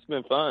 man. It's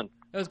been fun.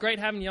 It was great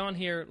having you on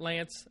here,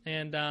 Lance,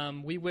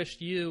 and we wish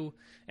you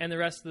and the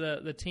rest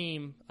of the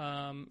team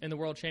in the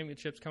World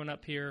Championships coming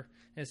up here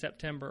in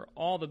September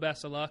all the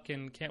best of luck,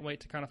 and can't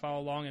wait to kind of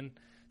follow along and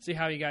see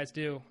how you guys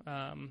do.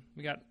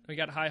 We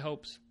got high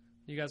hopes.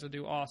 You guys will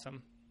do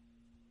awesome.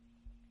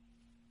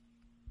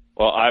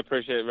 Well, I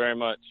appreciate it very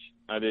much.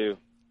 I do.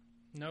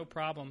 No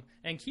problem.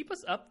 And keep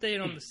us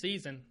updated on the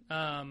season,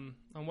 on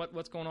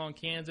what's going on in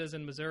Kansas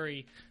and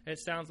Missouri. It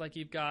sounds like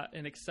you've got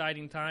an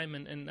exciting time,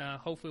 and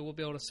hopefully we'll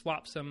be able to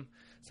swap some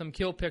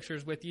kill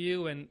pictures with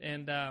you.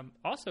 And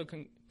also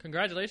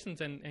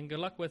congratulations and good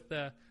luck with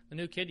the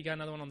new kid. You got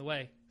another one on the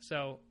way.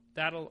 So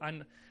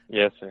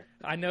Yes, sir.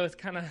 I know it's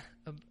kind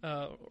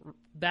of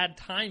bad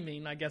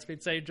timing, I guess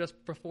we'd say,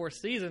 just before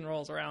season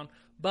rolls around.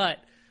 But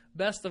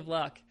best of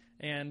luck,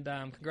 and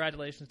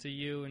congratulations to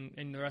you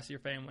and the rest of your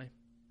family.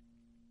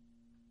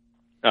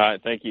 All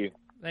right, thank you.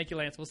 Thank you,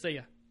 Lance. We'll see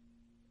you.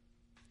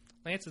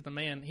 Lance is the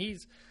man.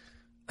 He's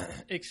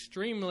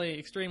extremely,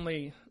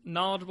 extremely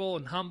knowledgeable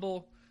and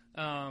humble,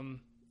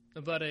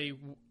 but a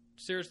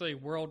seriously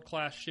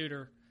world-class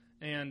shooter,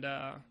 and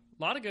a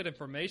lot of good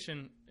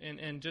information,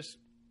 and just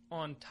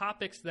on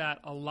topics that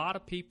a lot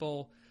of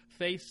people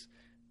face,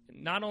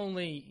 not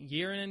only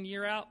year in and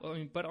year out,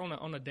 but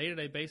on a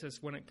day-to-day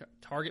basis. When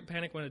target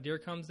panic, when a deer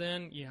comes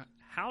in,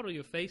 how do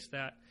you face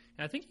that?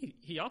 And I think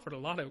he offered a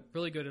lot of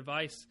really good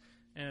advice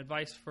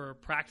for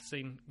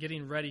practicing,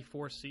 getting ready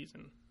for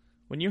season.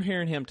 When you're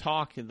hearing him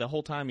talk, the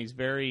whole time he's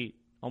very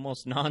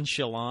almost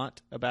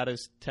nonchalant about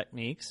his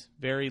techniques,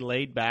 very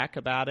laid back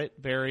about it,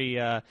 very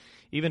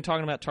even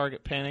talking about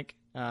target panic.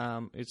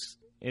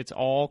 It's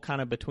all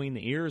kind of between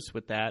the ears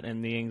with that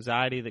and the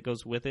anxiety that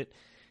goes with it.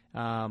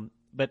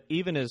 But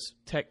even his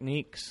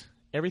techniques,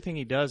 everything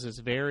he does is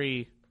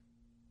very,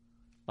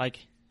 like,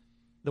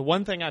 the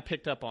one thing I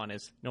picked up on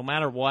is no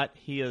matter what,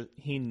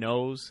 he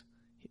knows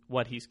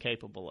what he's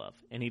capable of.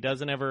 And he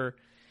doesn't ever,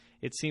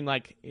 it seemed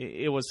like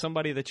it was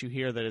somebody that you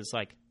hear that is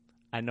like,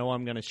 I know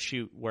I'm going to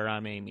shoot where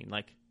I'm aiming.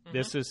 Like,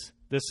 there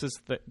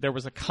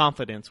was a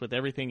confidence with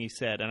everything he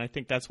said. And I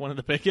think that's one of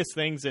the biggest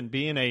things in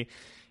being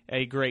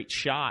a great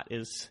shot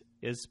is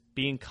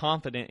being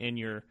confident in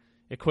your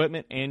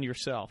equipment and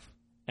yourself.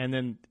 And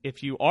then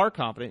if you are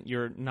confident,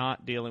 you're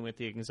not dealing with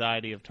the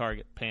anxiety of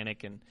target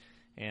panic.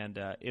 And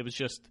it was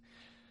just,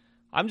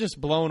 I'm just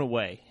blown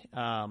away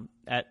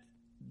at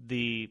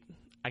the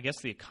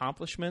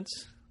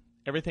accomplishments,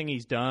 everything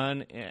he's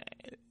done,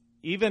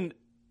 even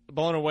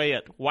blown away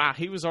at, wow,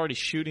 he was already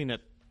shooting at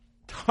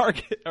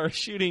target or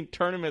shooting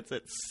tournaments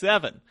at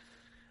 7.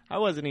 I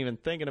wasn't even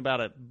thinking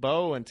about a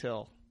bow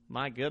until,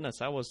 my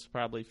goodness, I was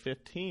probably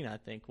 15, I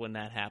think, when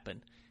that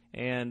happened.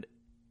 And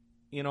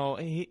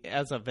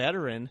as a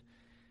veteran,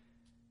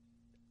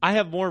 I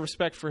have more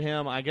respect for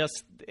him. I guess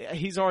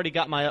he's already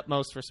got my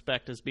utmost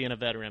respect as being a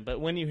veteran.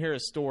 But when you hear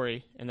his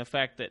story and the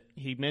fact that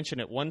he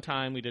mentioned it one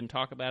time, we didn't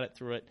talk about it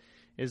through it,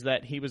 is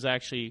that he was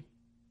actually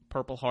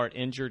Purple Heart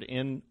injured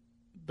in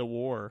the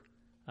war.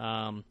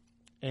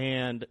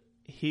 And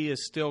he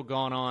has still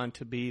gone on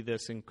to be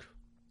this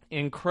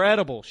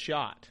incredible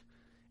shot,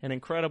 an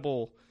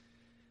incredible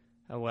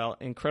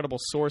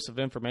source of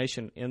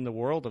information in the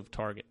world of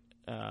target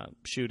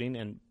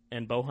shooting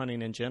and bow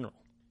hunting in general.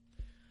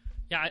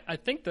 Yeah, I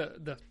think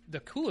the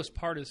coolest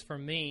part is for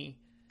me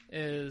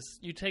is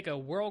you take a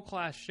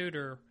world-class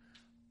shooter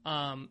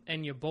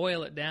and you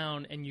boil it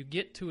down and you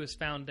get to his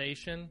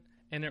foundation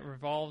and it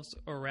revolves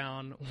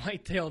around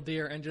white-tailed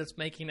deer and just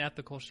making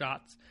ethical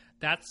shots.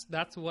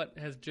 That's what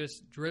has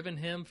just driven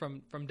him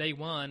from day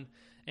one.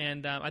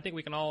 And I think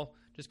we can all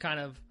just kind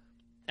of,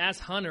 as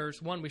hunters,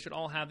 we should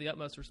all have the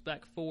utmost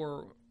respect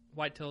for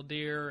white-tailed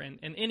deer and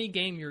any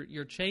game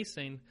you're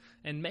chasing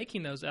and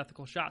making those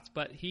ethical shots.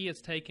 But he has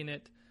taken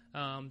it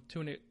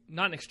to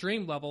not an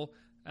extreme level,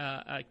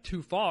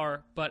 too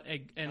far, but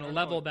a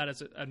level that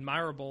is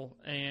admirable.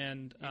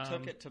 And he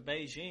took it to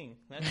Beijing.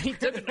 He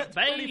took it to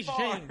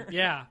Beijing.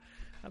 Yeah,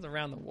 that's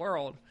around the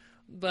world.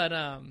 But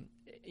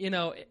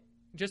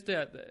just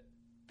the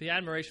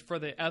admiration for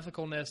the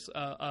ethicalness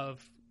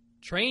of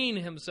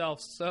training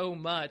himself so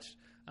much,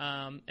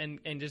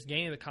 and just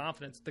gaining the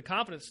confidence. The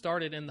confidence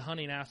started in the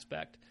hunting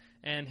aspect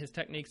and his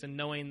techniques and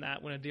knowing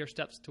that when a deer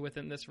steps to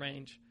within this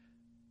range,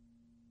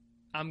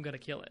 I'm going to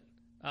kill it.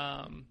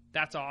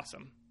 That's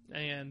awesome.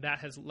 And that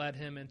has led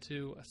him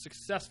into a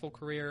successful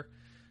career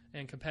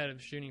in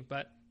competitive shooting.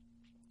 But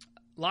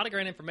a lot of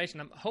great information.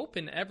 I'm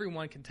hoping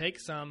everyone can take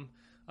some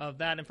of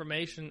that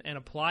information and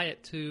apply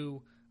it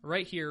to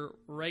right here,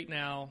 right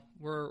now.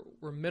 We're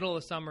middle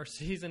of the summer.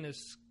 Season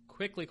is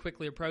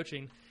quickly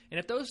approaching. And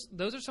if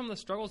those are some of the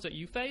struggles that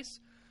you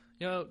face,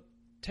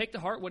 take to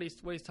heart what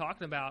he's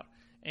talking about,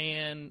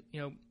 and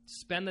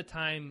spend the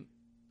time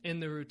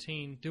in the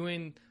routine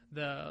doing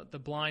the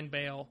blind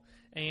bail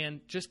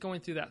and just going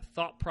through that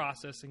thought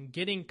process and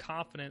getting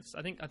confidence.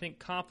 I think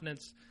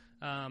confidence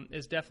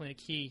is definitely a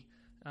key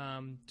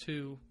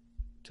to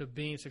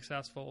being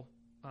successful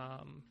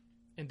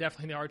and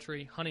definitely in the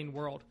archery hunting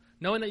world.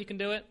 Knowing that you can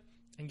do it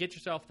and get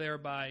yourself there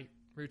by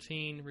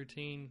routine,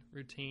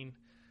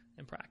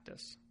 and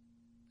practice.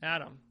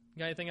 Adam, you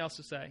got anything else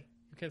to say?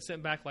 You can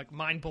sit back like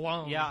mind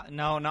blown. Yeah,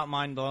 no, not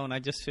mind blown. I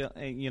just feel,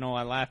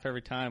 I laugh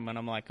every time when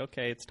I'm like,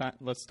 okay, it's time.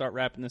 Let's start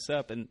wrapping this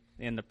up. And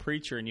the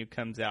preacher and you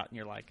comes out and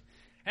you're like,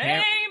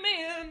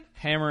 amen,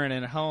 hammering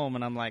it home.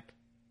 And I'm like,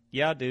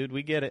 yeah, dude,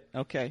 we get it.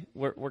 Okay,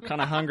 we're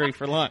kind of hungry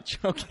for lunch.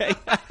 Okay.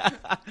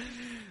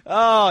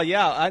 Oh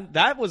yeah,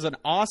 that was an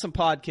awesome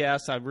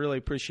podcast. I really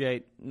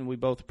appreciate, and we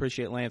both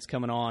appreciate Lance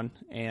coming on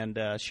and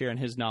sharing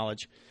his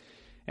knowledge.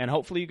 And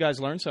hopefully you guys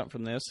learned something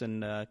from this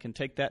and can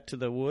take that to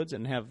the woods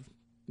and have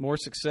more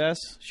success,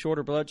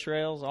 shorter blood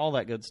trails, all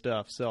that good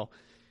stuff. So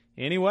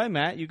anyway,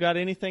 Matt, you got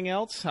anything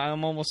else?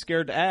 I'm almost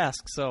scared to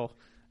ask. So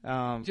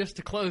just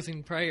a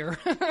closing prayer.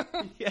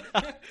 Yeah,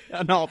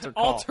 an altar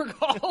call. Altar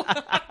call.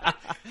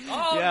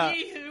 Oh, yeah.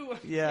 Yee-hoo.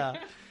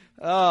 Yeah.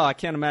 Oh, I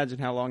can't imagine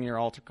how long your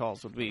altar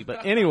calls would be.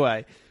 But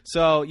anyway,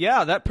 so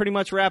yeah, that pretty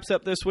much wraps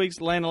up this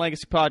week's Land and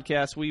Legacy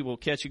podcast. We will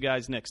catch you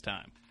guys next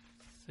time.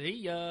 See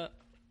ya.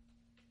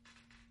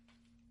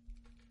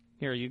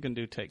 Here, you can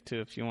do take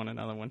 2 if you want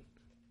another one.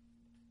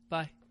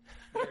 Bye.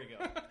 There you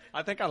go.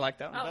 I think I like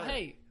that one better.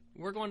 Hey,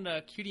 we're going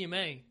to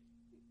QDMA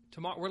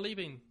tomorrow. We're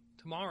leaving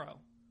tomorrow.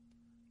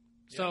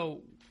 Yeah.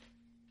 So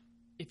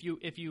if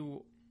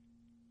you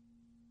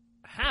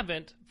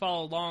haven't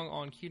followed along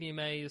on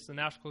QDMA's, the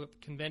National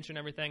Convention,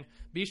 everything,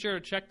 be sure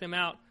to check them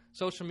out,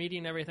 social media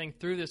and everything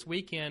through this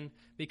weekend,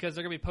 because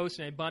they're going to be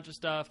posting a bunch of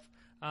stuff.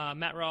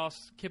 Matt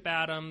Ross, Kip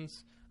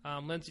Adams,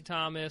 Lindsey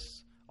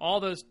Thomas, all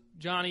those,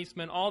 John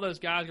Eastman, all those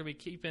guys are going to be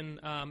keeping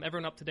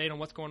everyone up to date on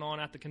what's going on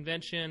at the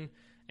convention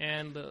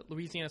and the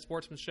Louisiana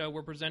Sportsman Show.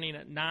 We're presenting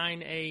at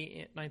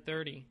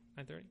 9:30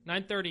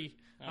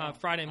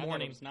 Friday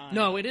morning. It was 9.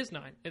 No, it is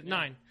 9. It's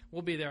 9.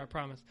 We'll be there, I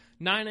promise.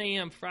 9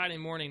 a.m. Friday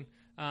morning.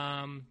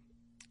 How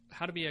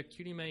to be a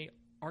QDMA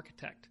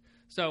architect.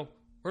 So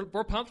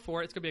we're pumped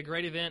for it. It's going to be a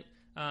great event.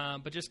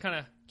 But just kind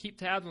of keep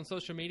tabs on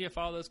social media.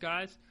 Follow those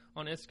guys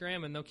on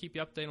Instagram, and they'll keep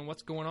you updated on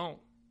what's going on.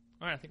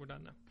 All right, I think we're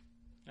done now.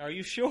 Are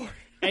you sure?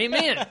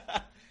 Amen.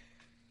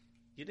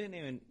 You didn't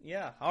even,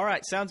 yeah. All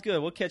right, sounds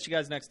good. We'll catch you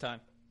guys next time.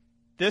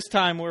 This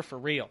time we're for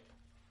real.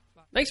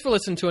 Thanks for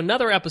listening to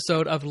another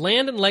episode of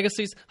Land and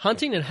Legacy's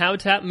Hunting and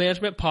Habitat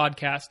Management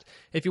Podcast.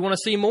 If you want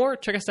to see more,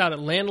 check us out at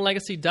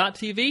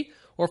landandlegacy.tv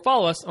or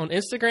follow us on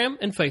Instagram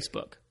and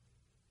Facebook.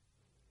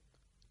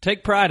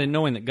 Take pride in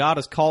knowing that God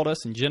has called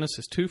us in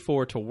Genesis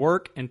 2:4 to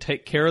work and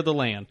take care of the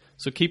land.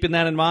 So keeping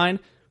that in mind,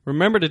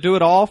 remember to do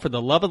it all for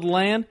the love of the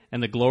land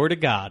and the glory to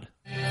God.